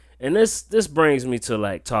 And this brings me to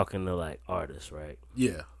like talking to like artists, right?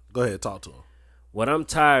 Yeah. Go ahead, talk to them. What I'm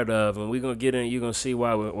tired of, and we're going to get in, you're going to see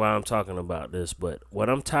why I'm talking about this, but what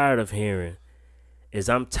I'm tired of hearing is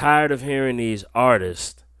I'm tired of hearing these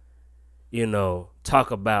artists,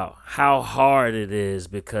 talk about how hard it is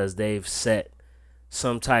because they've set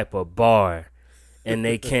some type of bar and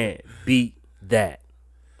they can't beat that.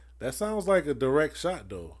 That sounds like a direct shot,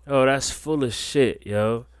 though. Oh, that's full of shit,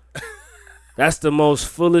 yo. That's the most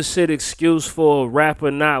full of shit excuse for a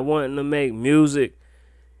rapper not wanting to make music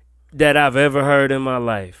that I've ever heard in my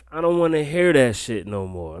life. I don't want to hear that shit no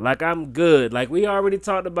more. Like, I'm good. Like, we already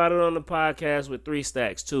talked about it on the podcast with 3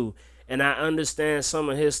 Stacks, too. And I understand some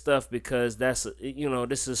of his stuff because that's,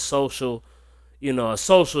 this is social, a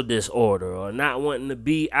social disorder or not wanting to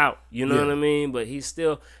be out. You know what I mean? But he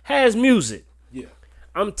still has music. Yeah.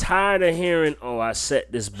 I'm tired of hearing, I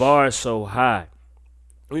set this bar so high.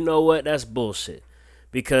 You know what? That's bullshit.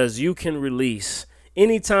 Because you can release,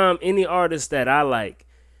 anytime any artist that I like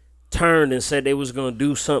turned and said they was going to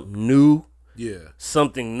do something new. Yeah.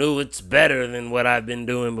 Something new. It's better than what I've been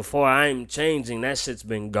doing before. I'm changing. That shit's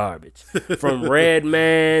been garbage. From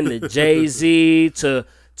Redman to Jay-Z to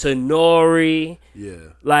Nori.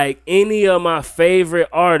 Yeah. Like any of my favorite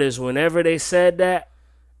artists, whenever they said that,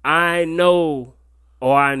 I know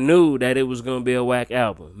or I knew that it was gonna be a whack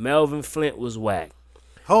album. Melvin Flint was whack.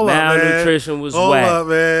 Hold up, man. Malnutrition was Hold whack. up,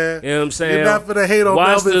 man. You know what I'm saying? You're not finna hate on Watch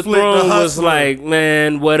Melvin the Flint, Throne the was hustler. like,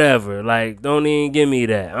 man, whatever. Like, don't even give me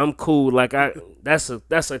that. I'm cool. Like, that's a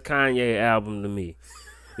Kanye album to me.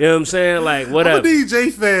 You know what I'm saying? Like, whatever. I'm gonna need J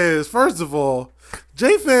fans. First of all,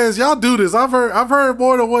 J fans, y'all do this. I've heard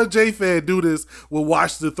more than one J fan do this with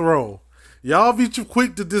Watch the Throne. Y'all be too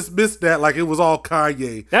quick to dismiss that like it was all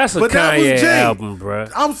Kanye. That's a but that was Kanye Jay. album, bro.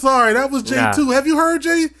 I'm sorry, that was Jay too. Have you heard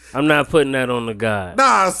Jay? I'm not putting that on the God.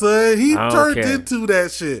 Nah, son. He I don't turned care. into that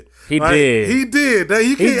shit. He did. He did. That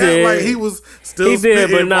you can't did. act like he was still He did, but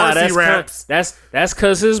spitting nah, Marcy raps. that's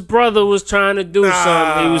because his brother was trying to do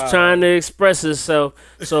something. He was trying to express himself.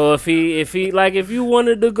 So if you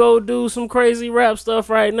wanted to go do some crazy rap stuff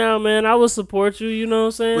right now, man, I would support you. You know what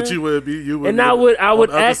I'm saying? But you would be, and I would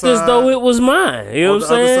act as though it was mine. You know what I'm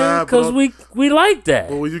saying? Because we like that.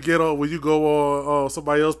 But when you go on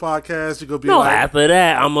somebody else's podcast, you gonna be No, like, after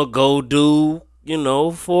that, I'm gonna go do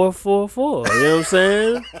 444. You know what I'm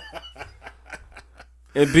saying?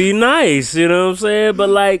 And be nice, you know what I'm saying? But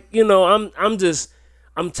like,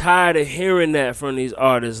 I'm tired of hearing that from these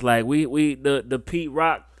artists. Like the Pete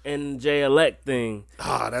Rock and Jay Elect thing.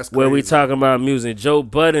 That's crazy. Where we talking about music. Joe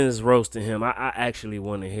Budden's roasting him. I actually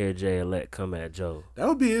want to hear Jay Elect come at Joe. That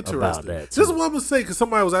would be interesting. About that This is what I'm gonna say, because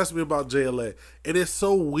somebody was asking me about Jay Elect, and it's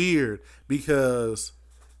so weird because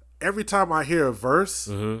every time I hear a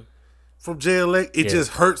verse from Jay Elect, it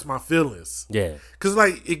just hurts my feelings. Yeah. Because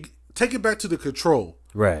take it back to the Control.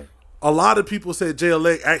 Right. A lot of people said Jay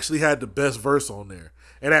Elect actually had the best verse on there.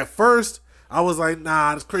 And at first, I was like,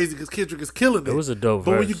 nah, it's crazy because Kendrick is killing it. It was a dope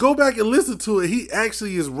But verse. when you go back and listen to it, he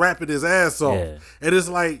actually is rapping his ass off. Yeah. And it's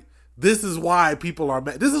like, this is why people are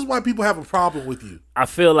mad. This is why people have a problem with you. I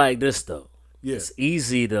feel like this, though. Yeah. It's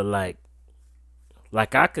easy to like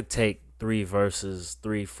I could take 4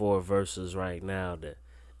 verses right now that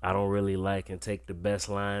I don't really like and take the best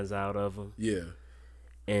lines out of them. Yeah.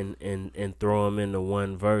 And throw them into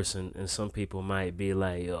one verse, and some people might be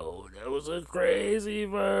like, yo, that was a crazy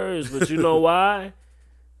verse. But you know why?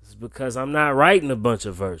 It's because I'm not writing a bunch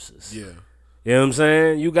of verses. Yeah. You know what I'm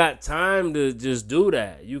saying? You got time to just do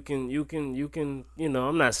that. You can,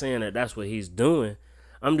 I'm not saying that that's what he's doing.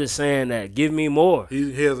 I'm just saying that give me more.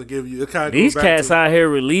 He doesn't give you, it kind of These cats out here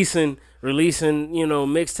releasing,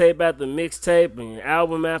 mixtape after mixtape and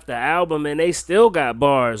album after album, and they still got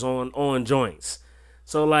bars on joints.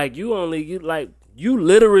 So like you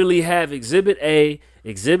literally have Exhibit A,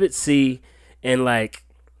 Exhibit C, and like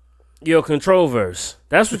your Control verse.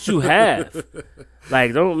 That's what you have.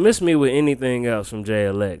 Like, don't miss me with anything else from Jay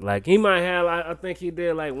Elect. Like he might have, I think he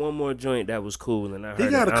did like one more joint that was cool, and I heard he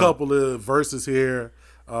got a couple of verses here.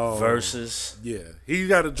 Verses. Yeah, he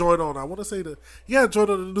got a joint on. I want to say he got a joint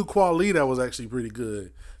on the new Quali that was actually pretty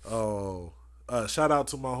good. Shout out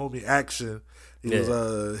to my homie Action. He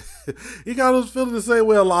was he got us feeling the same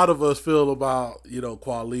way a lot of us feel about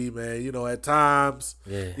Quali, man. At times,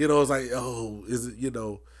 it's like, oh, is it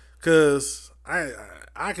because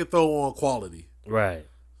I can throw on quality, right?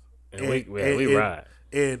 And we ride.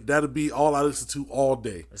 And that'll be all I listen to all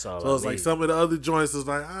day. That's all. So it's like some of the other joints is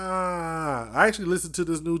like, I actually listened to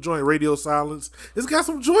this new joint, Radio Silence. It's got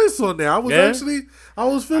some joints on there. I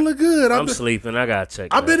was feeling good. I'm sleeping. I gotta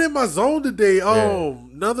check. I've been in my zone today.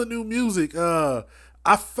 Another new music. I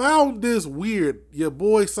found this weird. Your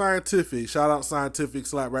boy Scientific. Shout out Scientific,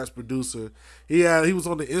 Slap Raps producer. He was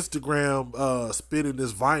on the Instagram spinning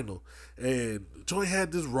this vinyl, and the joint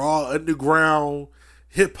had this raw underground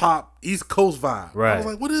hip hop East Coast vibe. Right. I was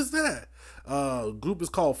like, what is that? Group is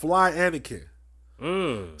called Fly Anakin.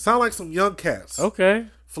 Sound like some young cats. Okay.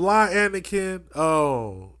 Fly Anakin.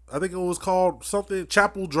 I think it was called something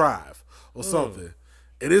Chapel Drive or something.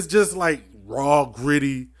 And it's just like raw,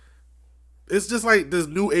 gritty. It's just like this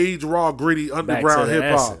new age, raw, gritty underground hip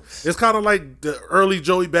hop. It's kind of like the early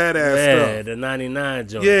Joey Badass stuff. Yeah, the 99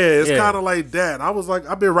 joint. Yeah, it's kind of like that. I was like,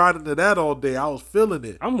 I've been riding to that all day. I was feeling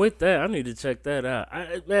it. I'm with that. I need to check that out.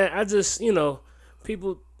 I just,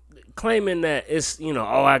 people claiming that it's,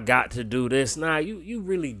 I got to do this. Nah, you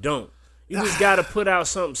really don't. You just got to put out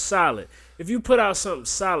something solid. If you put out something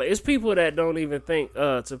solid, it's people that don't even think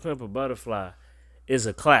To Pimp a Butterfly is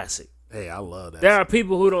a classic. Hey, I love that. There are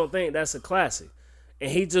people who don't think that's a classic.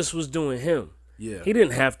 And he just was doing him. Yeah. He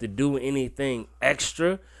didn't have to do anything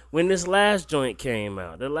extra when this last joint came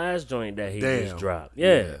out. The last joint that he just dropped.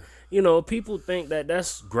 Yeah. People think that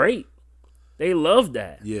that's great. They love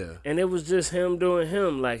that. Yeah. And it was just him doing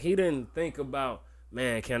him. Like, he didn't think about,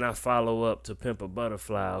 man, can I follow up To Pimp a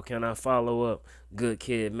Butterfly? Or can I follow up Good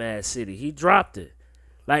Kid, Mad City? He dropped it.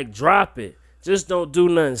 Like, drop it. just don't do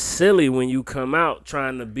nothing silly when you come out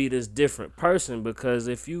trying to be this different person, because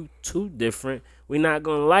if you too different, we're not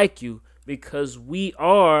going to like you because we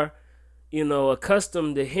are,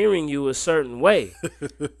 accustomed to hearing you a certain way.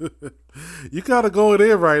 You got to go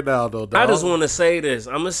in right now, though, dog. I just want to say this.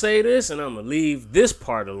 I'm going to say this, and I'm going to leave this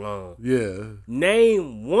part alone. Yeah.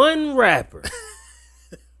 Name one rapper.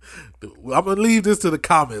 I'm going to leave this to the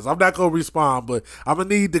comments. I'm not going to respond, but I'm going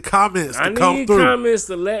to need the comments to come through. I need comments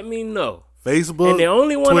to let me know. Facebook, and the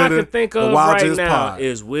only one Twitter, I can think of right now Pod.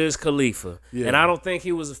 is Wiz Khalifa. Yeah. And I don't think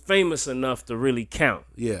he was famous enough to really count.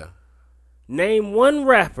 Yeah. Name one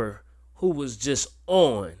rapper who was just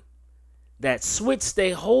on that switched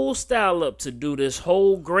their whole style up to do this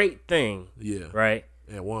whole great thing. Yeah. Right?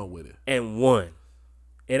 And won with it. And won.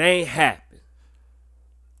 It ain't happened.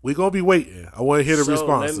 We gonna be waiting. I want to hear the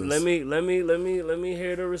responses. Let me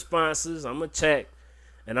hear the responses. I'm gonna check.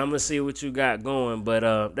 And I'm going to see what you got going.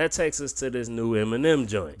 But that takes us to this new Eminem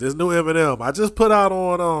joint. This new Eminem. I just put out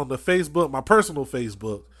on the Facebook, my personal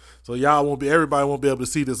Facebook. So everybody won't be able to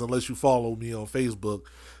see this unless you follow me on Facebook.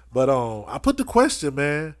 But I put the question,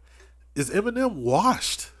 man, is Eminem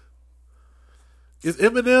washed? Is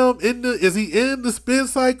Eminem is he in the spin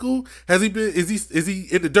cycle? Is he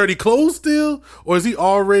in the dirty clothes still? Or is he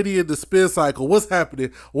already in the spin cycle? What's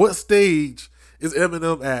happening? What stage is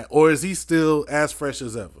Eminem at, or is he still as fresh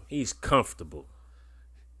as ever? He's comfortable.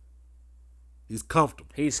 He's comfortable.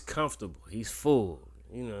 He's full.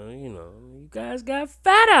 You guys got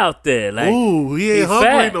fat out there. Like, ooh, he ain't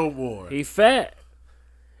hungry no more. He fat.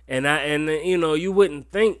 And you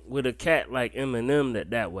wouldn't think with a cat like Eminem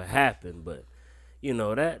that would happen, but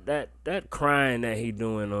that crying that he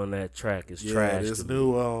doing on that track is trash. This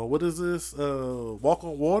new what is this? Walk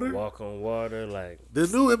on Water? Walk on Water, like the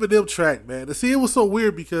new Eminem track, man. See, it was so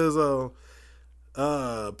weird because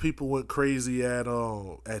people went crazy at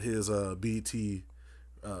his BT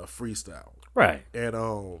freestyle. Right.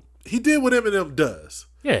 And he did what Eminem does.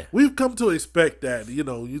 Yeah. We've come to expect that,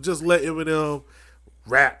 you just let Eminem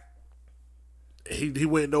rap. He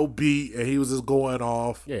went no beat and he was just going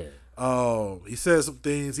off. Yeah. He said some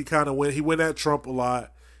things. He went at Trump a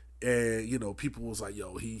lot, and people was like,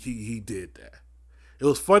 "Yo, he did that." It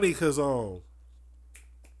was funny because not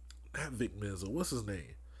Vic Mensa, what's his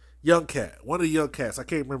name? Young Cat, one of the young cats. I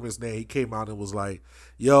can't remember his name. He came out and was like,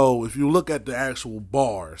 "Yo, if you look at the actual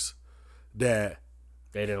bars, that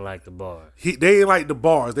they didn't like the bars. They didn't like the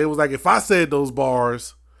bars. They was like, if I said those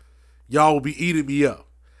bars, y'all would be eating me up."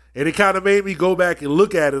 And it kind of made me go back and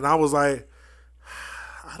look at it, and I was like,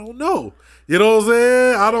 I don't know. You know what I'm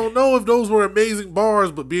saying? I don't know if those were amazing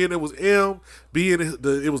bars, but being it was it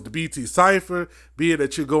was the BT Cypher, being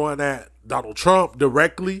that you're going at Donald Trump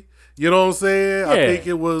directly, you know what I'm saying? Yeah.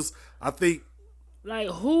 I think like,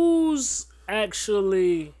 who's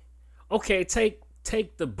actually okay,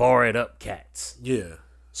 take the bar it up cats. Yeah.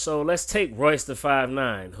 So let's take Royce the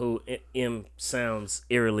 5'9", who M sounds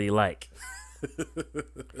eerily like.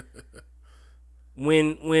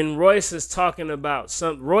 When Royce is talking about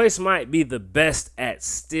Royce might be the best at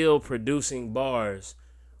still producing bars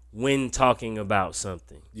when talking about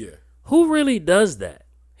something. Yeah. Who really does that?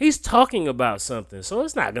 He's talking about something, so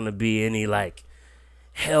it's not gonna be any like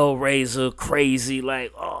Hellraiser crazy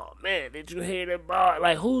like, oh man, did you hear that bar?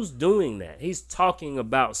 Like, who's doing that? He's talking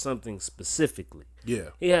about something specifically. Yeah.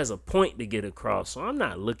 He has a point to get across, so I'm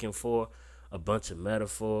not looking for a bunch of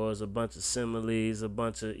metaphors, a bunch of similes, a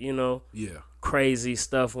bunch of, crazy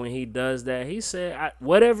stuff when he does that. He said,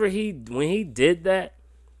 when he did that,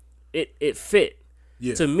 it fit.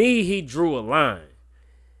 Yeah. To me, he drew a line,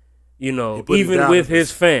 even with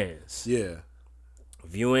his fans. Yeah.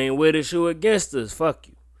 If you ain't with us, you against us, fuck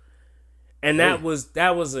you. And that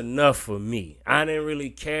was enough for me. I didn't really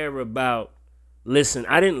care about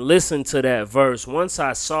I didn't listen to that verse. Once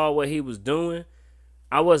I saw what he was doing,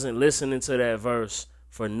 I wasn't listening to that verse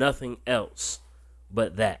for nothing else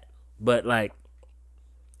but that. But like,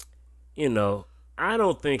 I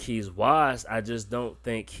don't think he's wise. I just don't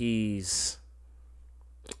think he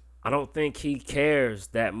cares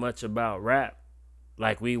that much about rap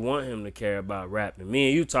like we want him to care about rap. And me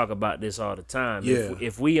and you talk about this all the time. Yeah.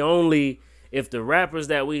 If the rappers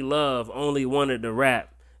that we love only wanted to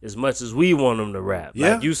rap as much as we want them to rap.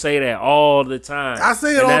 Yeah. Like, you say that all the time. I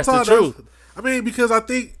say it all the time. That's the truth. Because I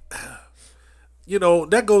think,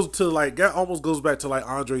 that goes to like, that almost goes back to like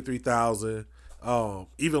Andre 3000,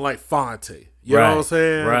 even like Fonte. You know what I'm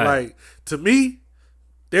saying? Right. Like, to me,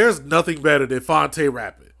 there's nothing better than Fonte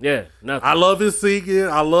rapping. Yeah, nothing. I love his singing.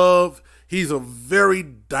 He's a very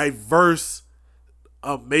diverse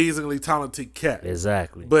amazingly talented cat.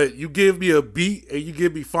 Exactly. But you give me a beat and you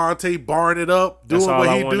give me Fonte barring it up, doing That's all what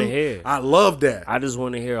I he wanna do. hear. I love that. I just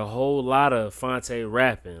want to hear a whole lot of Fonte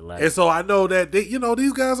rapping. Like, And so I know that they,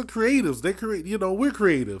 these guys are creatives. They create, we're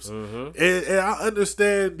creatives, and I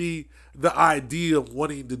understand the idea of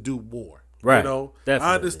wanting to do more. Right. Definitely.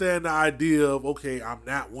 I understand the idea of, okay, I'm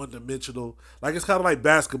not one dimensional. Like, it's kind of like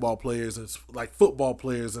basketball players and like football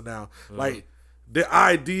players and now like the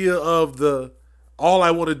idea of all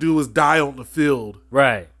I want to do is die on the field.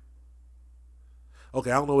 right. Okay,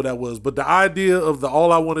 I don't know what that was, but the idea of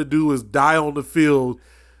all I want to do is die on the field,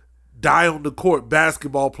 die on the court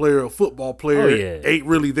basketball player or football player ain't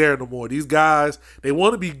really there no more. These guys, they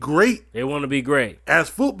want to be great. They want to be great As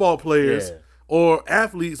football players or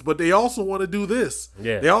athletes, but they also want to do this.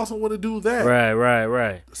 Yeah. They also want to do that.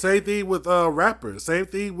 Right. Same thing with rappers. Same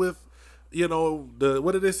thing with,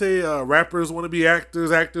 what did they say? Rappers want to be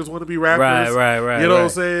actors, actors want to be rappers. Right. You know what I'm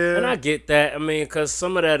saying? And I get that. I mean, because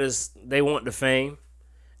some of that is they want the fame,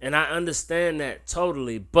 and I understand that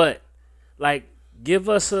totally. But like, give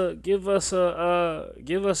us a Bone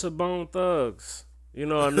Thugs.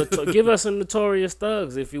 Give us a Notorious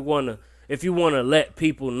Thugs if you wanna let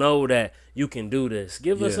people know that you can do this.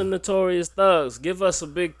 Give us a Notorious Thugs. Give us a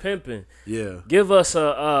Big Pimpin'. Yeah. Give us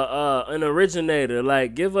an Originator.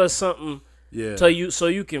 Like, give us something so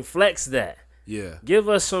you can flex that. Yeah. Give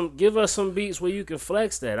us some beats where you can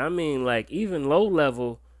flex that. I mean, like, even low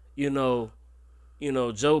level, Joe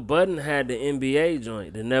Budden had the NBA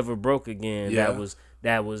joint that Never Broke Again. Yeah.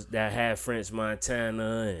 That had French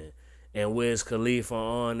Montana and Wiz Khalifa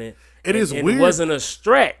on it. It is and weird. It wasn't a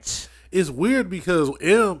stretch. It's weird because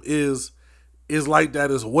M is like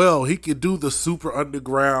that as well. He can do the super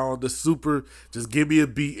underground, the super just give me a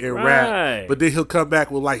beat and rap, but then he'll come back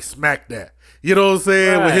with like Smack That. You know what I'm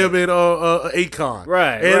saying? With him and Akon.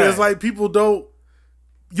 Right. And it's like people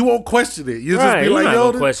you won't question it. You just be You're like, not yo,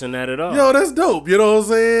 gonna question that at all. Yo, that's dope. You know what I'm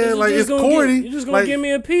saying? Like, it's corny. You're just gonna give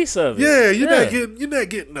me a piece of it. Yeah, you're not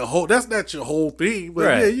getting the whole. That's not your whole thing, but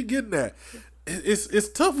yeah, you're getting that. It's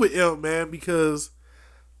tough with M, man, because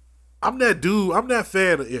I'm that dude. I'm that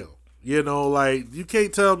fan of M. Like, you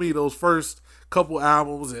can't tell me those first couple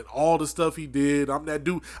albums and all the stuff he did. I'm that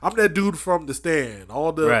dude. I'm that dude from The Stand.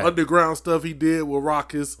 All the underground stuff he did with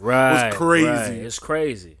Raucus was crazy. Right. It's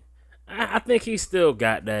crazy. I think he still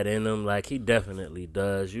got that in him. Like, he definitely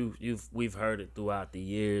does. We've heard it throughout the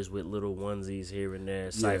years with little onesies here and there,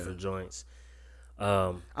 cypher joints.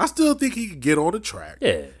 I still think he could get on the track.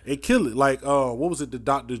 Yeah. And kill it. Like, what was it? The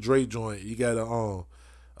Dr. Dre joint. You got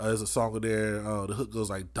there's a song in there. The hook goes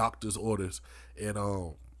like Doctor's Orders, and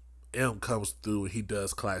M comes through and he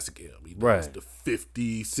does classic M. He does the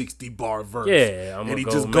 50, 60 bar verse. Yeah, and he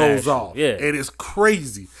just goes off. Yeah. And it's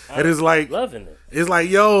crazy. And it's like loving it. It's like,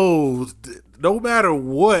 yo, no matter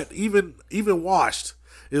what, even washed,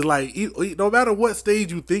 it's like no matter what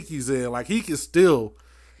stage you think he's in, like, he can still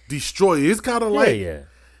destroy you. It's kind of like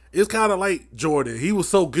it's kind of like Jordan. He was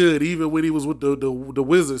so good even when he was with the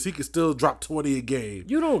Wizards. He could still drop 20 a game.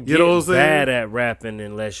 You don't get bad at rapping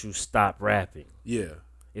unless you stop rapping. Yeah.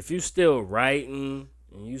 If you still writing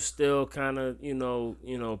and you still kind of,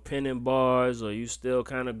 penning bars, or you still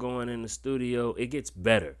kind of going in the studio, it gets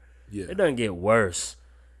better. Yeah. It doesn't get worse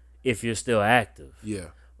if you're still active. Yeah.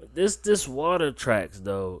 But this Water Tracks,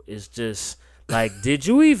 though, is just like, did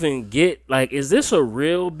you even get, like, is this a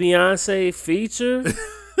real Beyonce feature?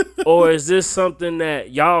 Or is this something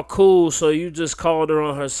that y'all cool, so you just called her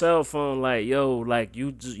on her cell phone like, yo, like,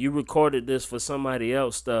 you recorded this for somebody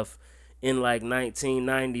else stuff in like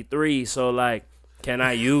 1993, so like, can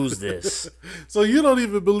I use this? So you don't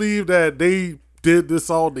even believe that they did this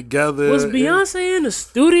all together? Was Beyonce in the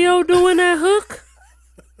studio doing that hook?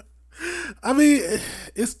 I mean,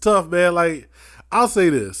 it's tough, man. Like, I'll say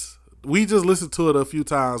this. We just listened to it a few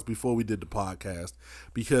times before we did the podcast,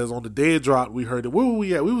 because on the day it dropped, we heard it. Where were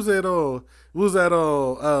we at? We was at the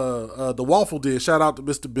Waffle Den. Shout out to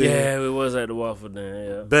Mr. Big. Yeah, we was at the Waffle Den.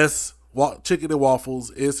 Yeah, best chicken and waffles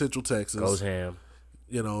in Central Texas. Goes ham.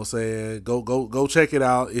 You know what I'm saying? Go check it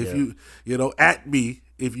out. If you at me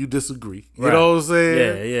if you disagree. You know what I'm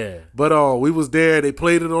saying? Yeah. But we was there. They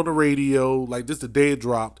played it on the radio. Like, just the day it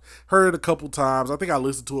dropped. Heard it a couple times. I think I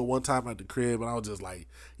listened to it one time at the crib, and I was just like,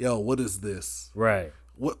 yo, what is this? Right.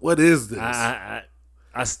 What is this? I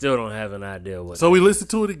still don't have an idea what. So we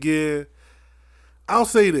listened to it again. I'll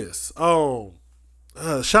say this.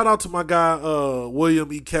 Shout out to my guy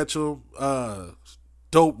William E. Ketchum.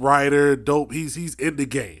 Dope writer. Dope. He's in the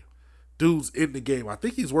game. Dude's in the game. I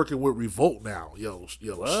think he's working with Revolt now. Yo.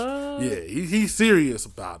 What? Yeah, he's serious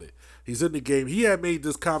about it. He's in the game. He had made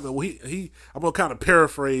this comment. Well, I'm gonna kind of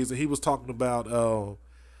paraphrase, and he was talking about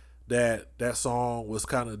that song was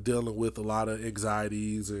kind of dealing with a lot of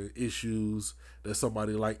anxieties and issues that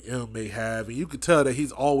somebody like M may have, and you could tell that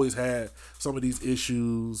he's always had some of these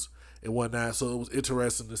issues and whatnot. So it was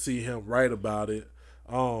interesting to see him write about it.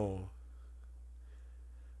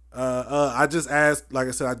 I just asked, like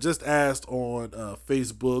I said, on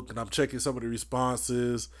Facebook, and I'm checking some of the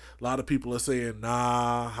responses. A lot of people are saying,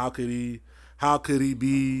 "Nah, how could he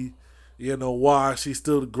be? Why? She's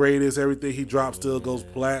still the greatest. Everything he drops still goes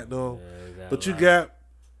platinum." But you got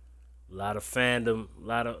a lot of fandom,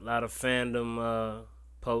 lot of fandom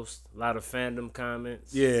posts, a lot of fandom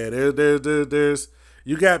comments. Yeah, there's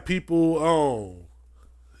you got people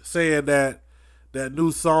saying that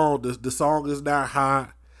new song, the song is not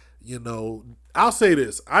hot. I'll say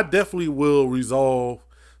this: I definitely will resolve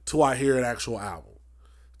till I hear an actual album.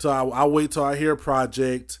 I'll wait till I hear a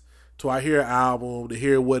project, till I hear an album to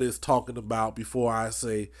hear what it's talking about before I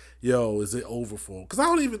say, "Yo, is it over for him?" Because I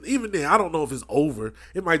don't even then I don't know if it's over.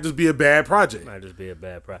 It might just be a bad project.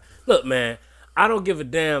 Look, man, I don't give a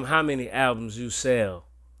damn how many albums you sell.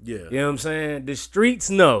 Yeah, you know what I'm saying. The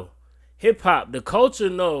streets know, hip hop, the culture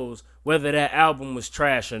knows whether that album was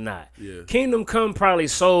trash or not. Yeah. Kingdom Come probably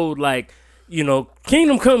sold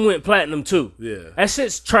Kingdom Come went platinum too. Yeah. That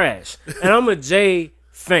shit's trash. And I'm a Jay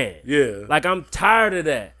fan. Yeah. Like, I'm tired of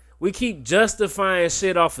that. We keep justifying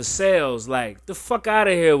shit off of sales. Like, the fuck out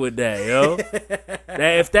of here with that, yo.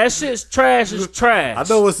 If that shit's trash, it's trash.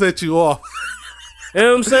 I know what set you off. You know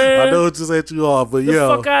what I'm saying? I know what set you off, but the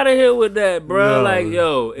fuck out of here with that,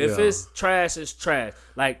 bro. If it's trash, it's trash.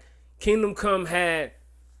 Like, Kingdom Come had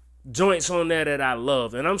joints on there that I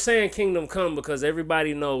love, and I'm saying Kingdom Come because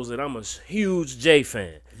everybody knows that I'm a huge Jay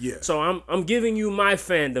fan. Yeah. So I'm giving you my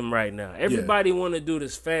fandom right now. Everybody want to do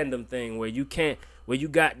this fandom thing where you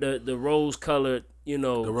got the rose colored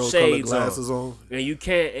shades glasses on, and you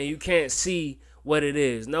can't see what it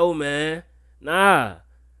is. No, man, nah.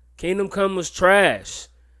 Kingdom Come was trash,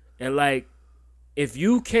 and like if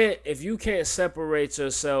you can't separate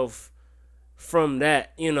yourself from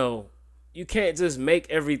that, you can't just make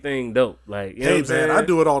everything dope. Like, you know what I'm saying? I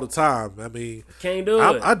do it all the time. I mean, can't do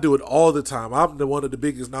it. I do it all the time. I'm one of the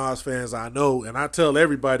biggest Nas fans I know, and I tell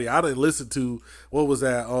everybody I didn't listen to what was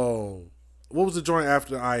that? What was the joint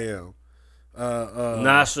after I Am?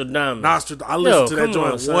 Nostradamus. I listened to that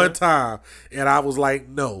joint one time, and I was like,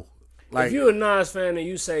 no. Like, if you're a Nas fan and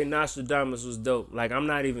you say Nostradamus was dope, like, I'm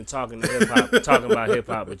not even talking about hip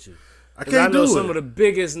hop with you. I know some of the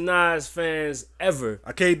biggest Nas fans ever.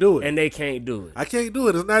 I can't do it. And they can't do it. I can't do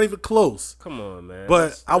it. It's not even close. Come on, man.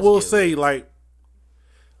 But I will say, like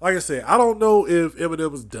I said, I don't know if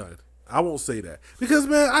Eminem is done. I won't say that. Because,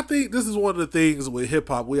 man, I think this is one of the things with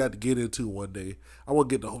hip-hop we have to get into one day. I want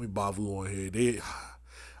to get the homie Bavu on here.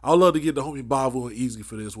 I would love to get the homie Bavu and Easy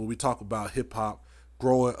for this when we talk about hip-hop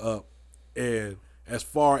growing up. And as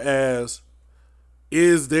far as,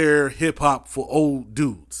 is there hip-hop for old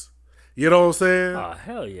dudes? You know what I'm saying? Oh,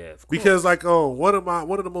 hell yeah. Of course. Because like one of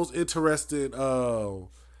the most interesting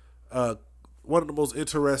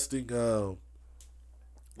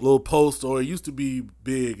little posts, or it used to be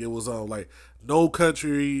big, it was like No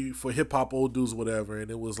Country for Hip Hop Old Dudes, whatever, and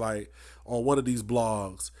it was like on one of these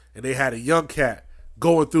blogs, and they had a young cat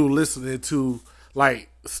going through listening to like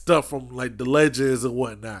stuff from like the legends and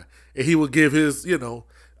whatnot, and he would give his,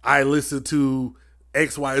 I listened to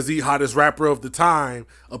XYZ hottest rapper of the time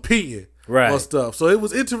opinion on stuff. So it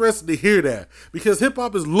was interesting to hear that, because hip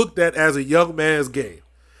hop is looked at as a young man's game.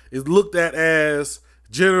 It's looked at as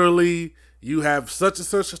generally you have such and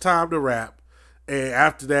such a time to rap, and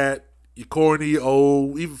after that you're corny, you're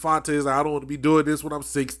old. Even Fonte's like, I don't want to be doing this when I'm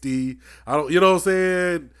 60. I don't, you know what I'm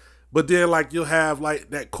saying? But then like you'll have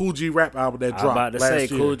like that Cool G rap album that dropped. I'm about to say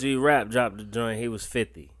Cool G rap dropped the joint. He was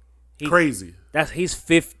 50. Crazy. He's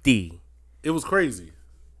 50. It was crazy.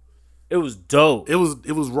 It was dope. It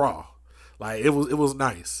was raw. Like it was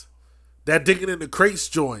nice. That Digging in the Crates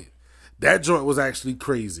joint, that joint was actually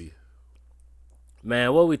crazy.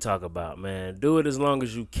 Man, what we talk about, man? Do it as long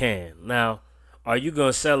as you can. Now, are you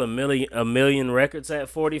gonna sell a million records at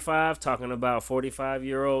 45? Talking about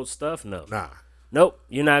 45-year-old stuff? No. Nah. Nope.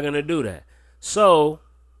 You're not gonna do that. So,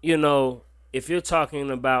 if you're talking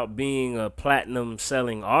about being a platinum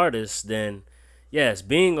selling artist, then yes,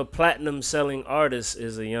 being a platinum selling artist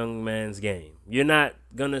is a young man's game. You're not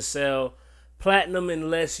going to sell platinum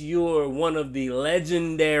unless you're one of the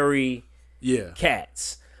legendary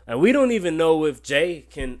cats. And we don't even know if Jay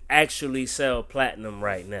can actually sell platinum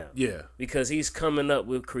right now. Yeah. Because he's coming up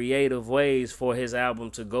with creative ways for his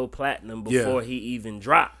album to go platinum before he even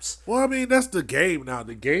drops. Well, I mean, that's the game now.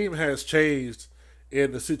 The game has changed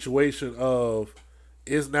in the situation of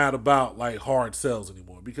it's not about like hard sales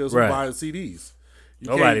anymore because we're buying CDs.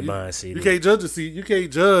 Nobody buying CDs. You can't judge you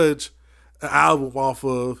can't judge an album off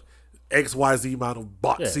of XYZ amount of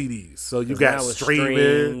bought CDs. So you got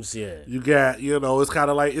streaming. You got, it's kind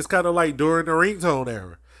of like during the ringtone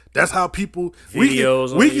era. That's how people we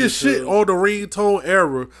get shit on the ringtone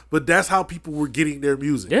era, but that's how people were getting their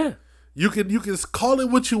music. Yeah. You can call it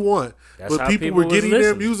what you want, but people were getting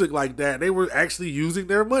their music like that. They were actually using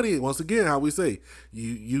their money. Once again, how we say,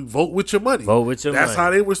 you vote with your money. Vote with your money. That's how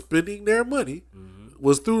they were spending their money.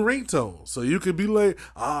 Was through ringtone. So you could be like,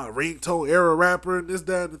 ringtone era rapper and this,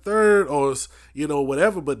 that, and the third, or,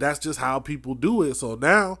 whatever, but that's just how people do it. So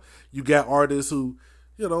now you got artists who,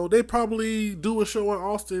 they probably do a show in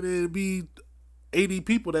Austin and it'd be 80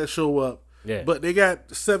 people that show up. Yeah. But they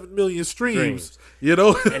got 7 million streams.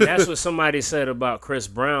 And that's what somebody said about Chris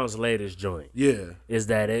Brown's latest joint. Yeah. Is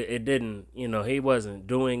that it didn't, he wasn't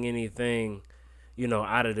doing anything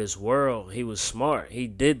out of this world. He was smart. He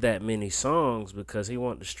did that many songs because he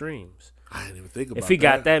wanted the streams. I didn't even think about that. If he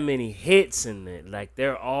got that many hits in it, like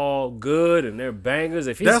they're all good and they're bangers.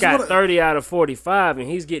 If he's got 30 out of 45 and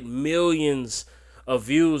he's getting millions of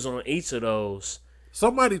views on each of those.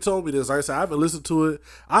 Somebody told me this. I said I haven't listened to it.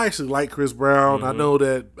 I actually like Chris Brown. I know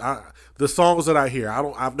that the songs that I hear,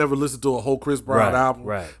 I've never listened to a whole Chris Brown album.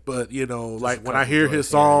 Right. But like when I hear his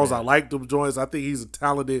songs, I like them joints. I think he's a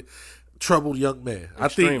talented, troubled young man.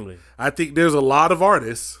 Extremely. I think there's a lot of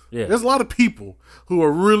artists. Yeah. There's a lot of people who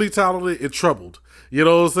are really talented and troubled. You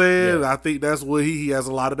know what I'm saying? Yeah. I think that's what he has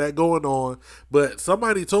a lot of that going on. But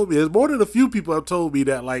somebody told me, there's more than a few people have told me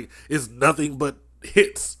that like it's nothing but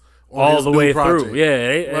hits all the way project. through.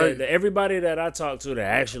 Yeah. Everybody that I talked to that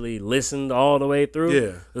actually listened all the way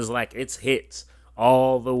through was like, it's hits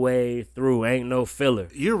all the way through. Ain't no filler.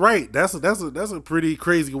 You're right. That's a pretty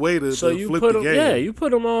crazy way to you flip put the them, game. Yeah, you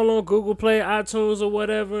put them all on Google Play, iTunes, or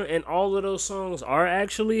whatever, and all of those songs are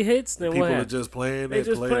actually hits. Then people what are just playing. They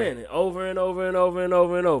just playing it over and over and over and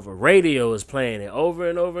over and over. Radio is playing it over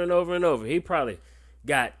and over and over and over. He probably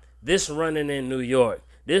got this running in New York,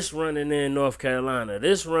 this running in North Carolina,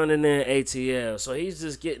 this running in ATL. So he's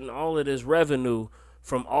just getting all of this revenue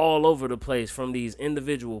from all over the place from these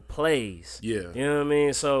individual plays. Yeah. You know what I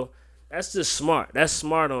mean? So that's just smart. That's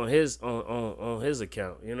smart on his on his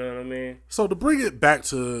account. You know what I mean? So to bring it back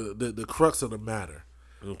to the crux of the matter.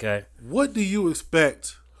 Okay. What do you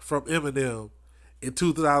expect from Eminem in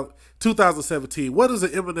 2017? What is an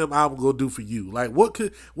Eminem album gonna do for you? Like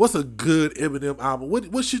what's a good Eminem album?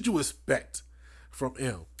 What should you expect from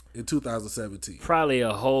him in 2017? Probably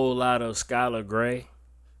a whole lot of Skylar Grey.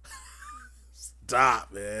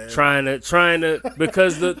 Stop, man. Trying to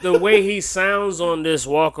because the way he sounds on this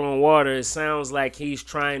Walk on Water, it sounds like he's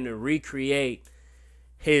trying to recreate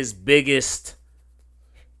his biggest,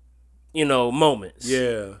 moments.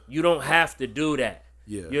 Yeah. You don't have to do that.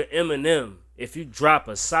 Yeah. You're Eminem. If you drop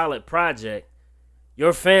a solid project,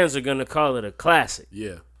 your fans are gonna call it a classic.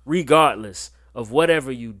 Yeah. Regardless of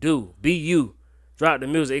whatever you do. Be you. Drop the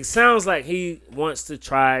music. It sounds like he wants to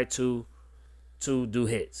try to do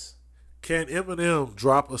hits. Can Eminem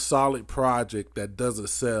drop a solid project that doesn't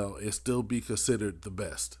sell and still be considered the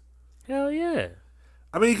best? Hell yeah.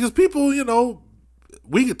 I mean, because people,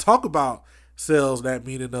 we could talk about sales that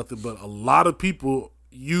meaning nothing, but a lot of people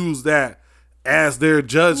use that as their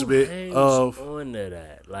judgment of. On to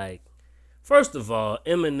that. Like, first of all,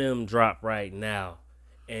 Eminem drop right now,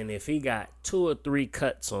 and if he got 2 or 3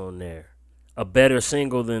 cuts on there, a better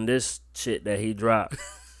single than this shit that he dropped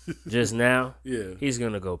just now, he's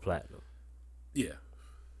gonna go platinum. Yeah,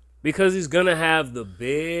 because he's gonna have the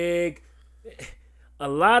big. A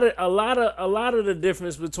lot of the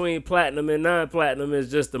difference between platinum and non-platinum is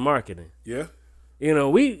just the marketing. Yeah, I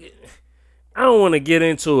don't want to get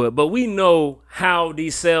into it, but we know how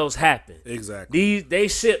these sales happen. Exactly. They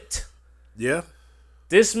shipped. Yeah.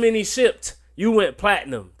 This many shipped. You went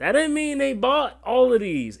platinum. That didn't mean they bought all of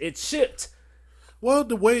these. It shipped. Well,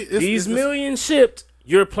 the way these million shipped.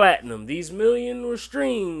 You're platinum. These million were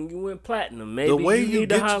streamed. You went platinum. Maybe the way you need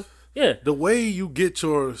to have. The way you get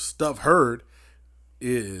your stuff heard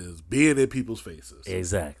is being in people's faces.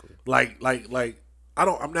 Exactly. Like I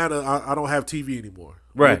don't have TV anymore.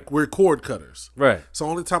 Right. We're cord cutters. Right. So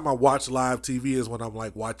only time I watch live TV is when I'm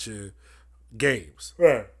like watching games.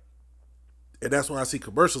 Right. And that's when I see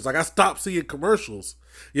commercials. Like, I stopped seeing commercials.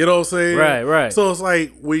 You know what I'm saying? Right. So it's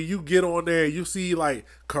like, when you get on there, you see, like,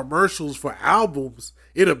 commercials for albums,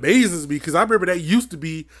 it amazes me because I remember that used to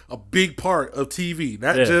be a big part of TV.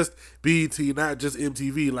 Not just BET, not just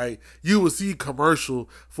MTV. Like, you would see commercial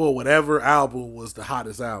for whatever album was the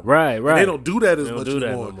hottest album. Right. And they don't do that as much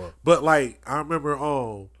anymore. No, but, like, I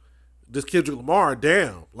remember this Kendrick Lamar,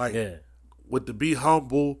 Damn. Like, with the Be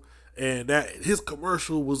Humble, and that his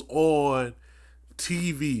commercial was on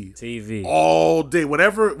TV all day.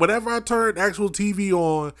 Whenever I turned actual TV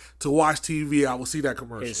on to watch TV, I would see that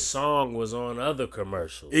commercial. His song was on other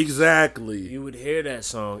commercials. Exactly. You would hear that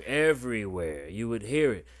song everywhere. You would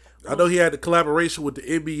hear it. I know he had the collaboration with the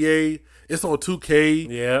NBA. It's on 2K.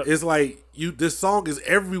 Yeah. It's like this song is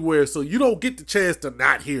everywhere, so you don't get the chance to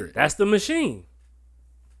not hear it. That's the machine.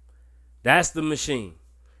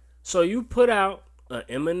 So you put out an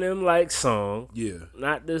Eminem-like song. Yeah.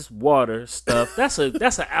 Not this water stuff. That's an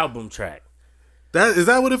album track. Is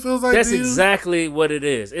that what it feels like? That's exactly what it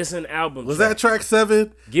is. It's an album. Was that track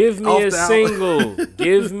 7? Give me a single.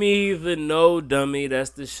 Give me the No Dummy.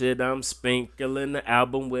 That's the shit I'm sprinkling the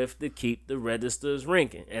album with to keep the registers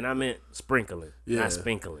ringing. And I meant sprinkling, not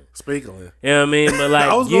spinkling. Sprinkling. You know what I mean? But like,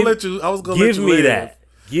 I was gonna let you. Give me that.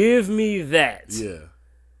 Give me that. Yeah.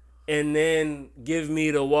 And then give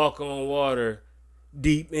me the Walk on Water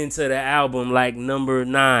deep into the album, like number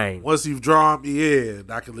 9. Once you've drawn me in,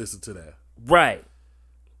 I can listen to that. Right.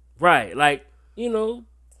 Like, you know,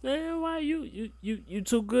 man, why you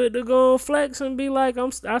too good to go and flex and be like,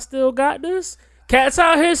 I still got this? Cats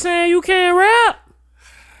out here saying you can't rap.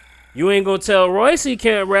 You ain't gonna tell Royce he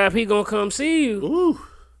can't rap. He gonna come see you. Ooh.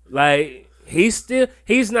 Like, he's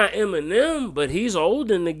not Eminem, but he's old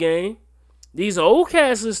in the game. These old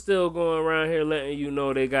cats are still going around here letting you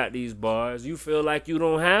know they got these bars. You feel like you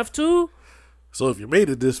don't have to? So if you made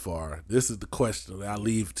it this far, this is the question that I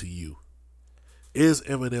leave to you. Is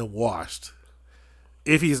Eminem washed?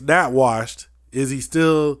 If he's not washed, is he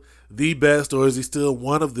still the best, or is he still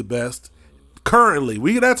one of the best currently?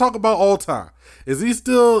 We cannot talk about all time. Is he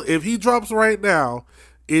still, if he drops right now,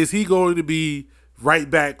 is he going to be right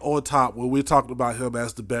back on top when we're talking about him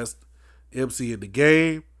as the best MC in the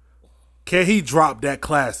game? Can he drop that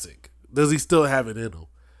classic? Does he still have it in him?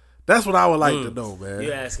 That's what I would like to know, man.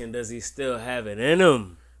 You're asking, does he still have it in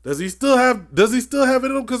him? Does he still have it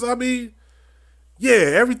in him? Because, I mean, yeah,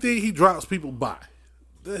 everything he drops, people buy.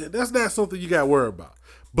 That's not something you got to worry about.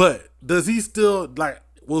 But does he still, like,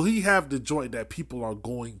 will he have the joint that people are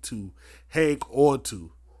going to hang on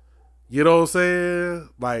to? You know what I'm saying?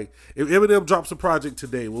 Like, if Eminem drops a project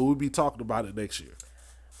today, will we be talking about it next year?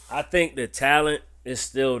 I think the talent is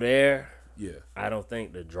still there. Yeah. I don't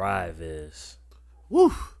think the drive is.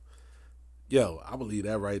 Woo. Yo, I believe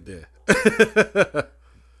that right there.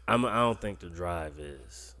 I don't think the drive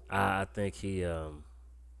is. I think he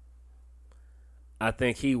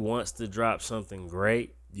wants to drop something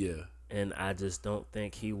great. Yeah. And I just don't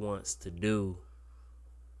think he wants to do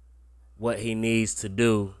what he needs to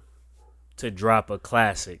do to drop a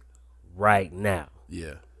classic right now.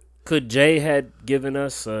 Yeah. Could Jay had given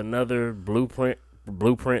us another Blueprint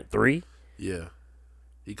 3? Yeah.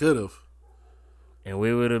 He could have. And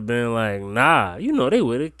we would have been like, nah, they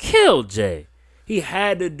would have killed Jay. He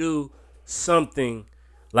had to do something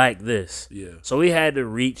like this. Yeah. So he had to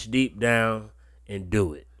reach deep down and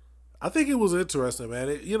do it. I think it was interesting,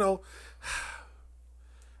 man.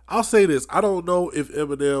 I'll say this. I don't know if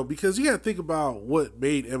Eminem, because you got to think about what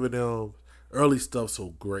made Eminem early stuff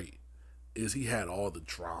so great, is he had all the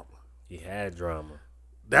drama. He had drama.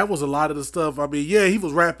 That was a lot of the stuff. I mean, yeah, he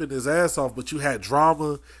was rapping his ass off, but you had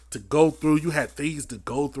drama to go through. You had things to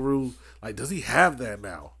go through. Like, does he have that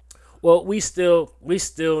now? Well, we still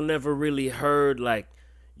never really heard like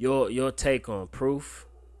your take on Proof,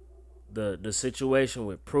 the situation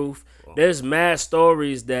with Proof. Oh. There's mad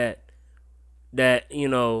stories that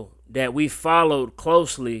we followed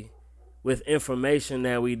closely with information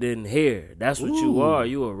that we didn't hear. That's what you are.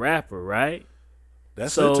 You a rapper, right?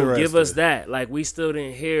 That's so interesting. Give us that. Like, we still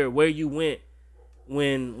didn't hear where you went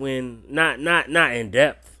when not in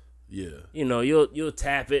depth. Yeah. You'll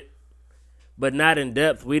tap it, but not in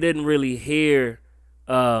depth. We didn't really hear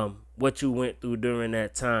what you went through during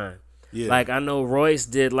that time. Yeah. Like, I know Royce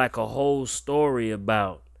did like a whole story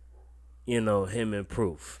about, him and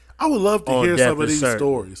Proof. I would love to hear some of these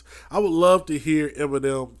stories. I would love to hear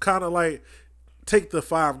Eminem kind of like take the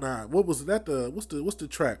 5'9". What was that? What's the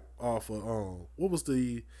track off of? What was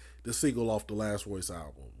the the single off the Last Voice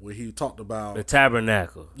album where he talked about the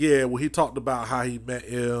Tabernacle. Yeah, where he talked about how he met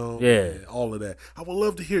M. Yeah, and all of that. I would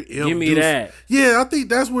love to hear M. Give me that. Yeah, I think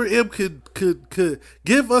that's where M could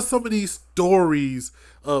give us some of these stories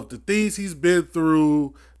of the things he's been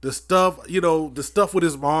through, the stuff, the stuff with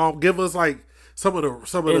his mom. Give us like some of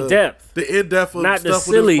the in-depth of not stuff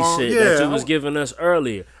the silly with his mom. shit that you was giving us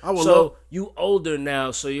earlier. You older now,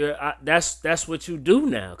 so that's what you do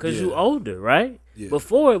now because you older, right? Yeah.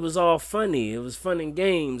 Before it was all funny. It was fun and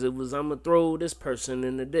games. It was I'm gonna throw this person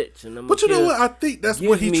in the ditch, and but you know what? I think that's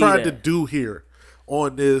what he tried to do here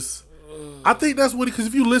on this. I think that's what because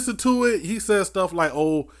if you listen to it, he says stuff like,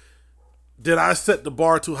 "Oh, did I set the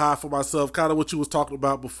bar too high for myself?" Kind of what you was talking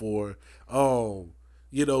about before. What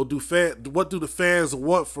do the fans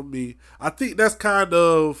want from me? I think that's kind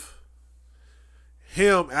of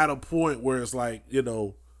him at a point where it's like,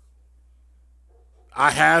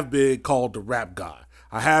 I have been called the rap god.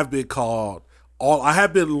 I have been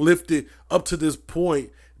lifted up to this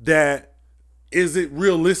point that is it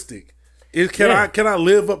realistic? Can I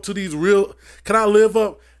live up to these can I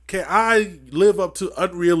live up to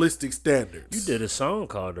unrealistic standards? You did a song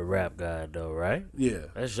called The Rap God though, right? Yeah.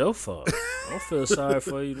 That's your fault. I don't feel sorry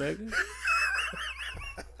for you, nigga.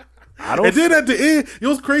 And then at the end, it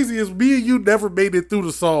was crazy is me and you never made it through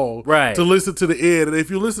the song to listen to the end. And if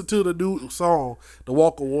you listen to the new song, The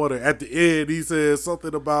Walk of Water, at the end he says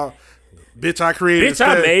something about bitch I created Bitch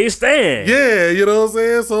I made stand. Yeah, you know what I'm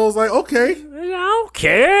saying? So I was like, okay. I don't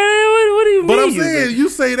care. What do you mean? But I'm saying you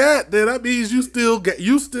say that, then that means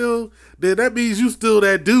that means you still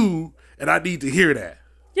that dude, and I need to hear that.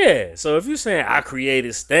 Yeah. So if you're saying I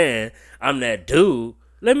created Stan, I'm that dude,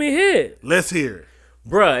 let me hear it. Let's hear it.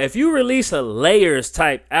 Bruh, if you release a Layers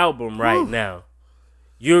type album right now,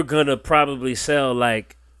 you're gonna probably sell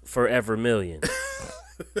like Forever Million.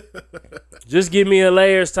 Just give me a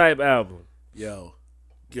Layers type album. Yo,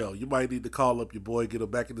 you might need to call up your boy, get him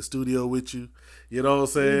back in the studio with you. You know what I'm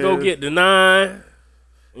saying? Go get the 9.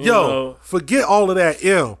 Forget all of that.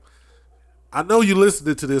 I know you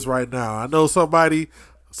listening to this right now. I know somebody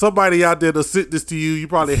out there to sent this to you. You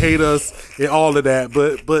probably hate us and all of that.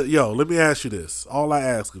 But let me ask you this. All I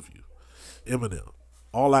ask of you, Eminem,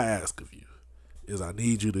 all I ask of you is I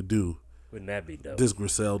need you to do Wouldn't that be dope? This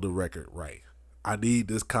Griselda record right. I need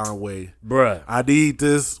this Conway. Bruh. I need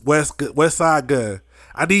this West Side Gun.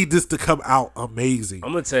 I need this to come out amazing.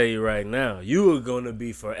 I'm going to tell you right now, you are going to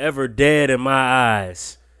be forever dead in my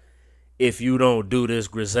eyes if you don't do this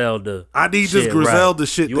Griselda. I need this Griselda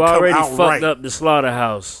shit to come out right. You already fucked up the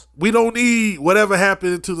Slaughterhouse. We don't need whatever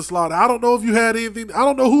happened to the Slaughter. I don't know if you had anything. I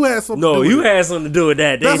don't know who had something to do with it. No, you had something to do with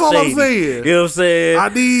that. That's all I'm saying. You know what I'm saying? I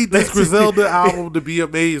need this Griselda album to be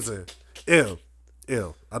amazing. I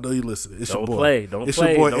know you listening. It's your boy. Don't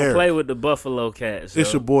play with the Buffalo Cats.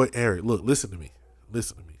 It's your boy Eric. Look, listen to me.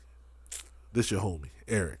 This your homie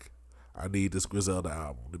Eric. I need this Griselda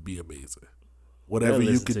album to be amazing. Whatever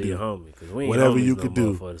you can do. Your homie, we ain't whatever you can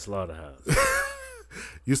do for the Slaughterhouse.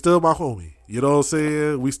 You still my homie. You know what I'm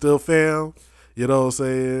saying? We still fam. You know what I'm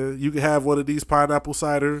saying? You can have one of these pineapple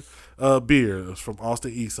cider beers from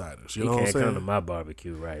Austin East Ciders. You know what I'm saying? He can't come to my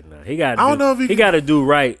barbecue right now. He got to do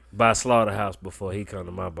right by Slaughterhouse before he come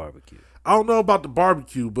to my barbecue. I don't know about the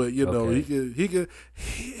barbecue, but you know he can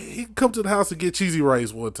come to the house and get cheesy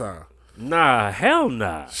rice one time. Nah, hell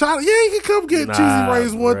nah. He can come get cheesy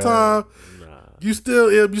rice one time. You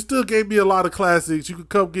still gave me a lot of classics. You could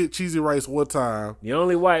come get cheesy rice one time. The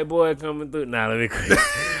only white boy coming through. Nah, let me quit.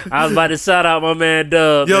 I was about to shout out my man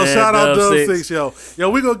Dub. Shout out Dub 6. Yo,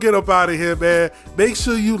 we gonna get up out of here, man. Make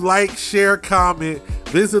sure you like, share, comment,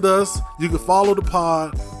 visit us. You can follow the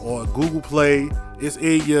pod on Google Play. It's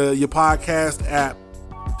in your podcast app.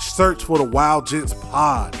 Search for the Wild Gents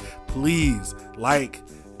Pod. Please like,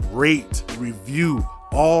 rate, review.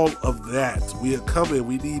 All of that. We are coming.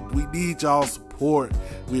 We need y'all's support.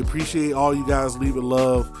 We appreciate all you guys leaving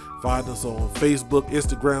love. Find us on Facebook,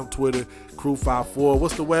 Instagram, Twitter, Crew54.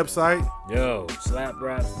 What's the website? Yo,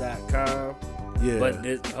 slapraps.com. Yeah. But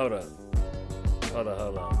hold up.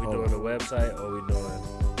 We doing the website or we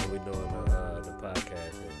doing the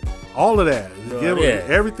podcast? All of that.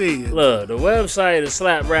 Everything. Look, the website is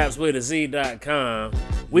slaprapswithaz.com.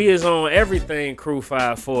 We is on everything Crew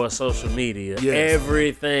 54 social media. Yes.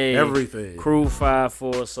 Everything. Crew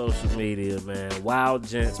 54 social media, man. Wild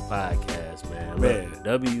Gents Podcast, man. Look,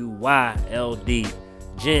 WYLD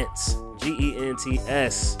Gents,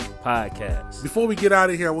 GENTS podcast. Before we get out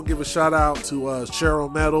of here, I want to give a shout out to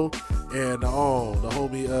Cheryl Metal and the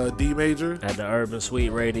homie D Major at the Urban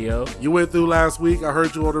Suite Radio. You went through last week. I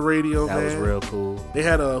heard you on the radio, man. That was real cool. They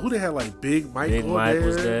had like Big Mike. Big Mike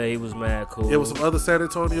was there. He was mad cool. There was some other San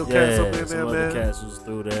Antonio cats up in there, some man. Other cats was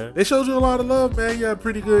through there. They showed you a lot of love, man. You had a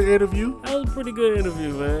pretty good interview. That was a pretty good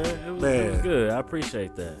interview, man. It was good. I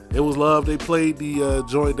appreciate that. It was love. They played the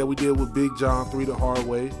joint that we did with Big John 3 the Hard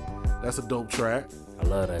Way. That's a dope track. I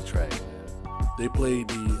love that track, man. They played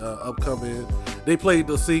they played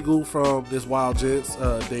the single from this Wild Jets,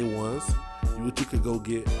 Day Ones. You could go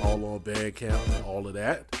get all on Bandcamp and all of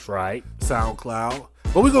that. That's right. SoundCloud.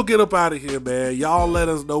 But we gonna get up out of here, man. Y'all let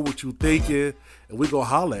us know what you thinking, and we gonna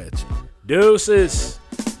holla at you. Deuces.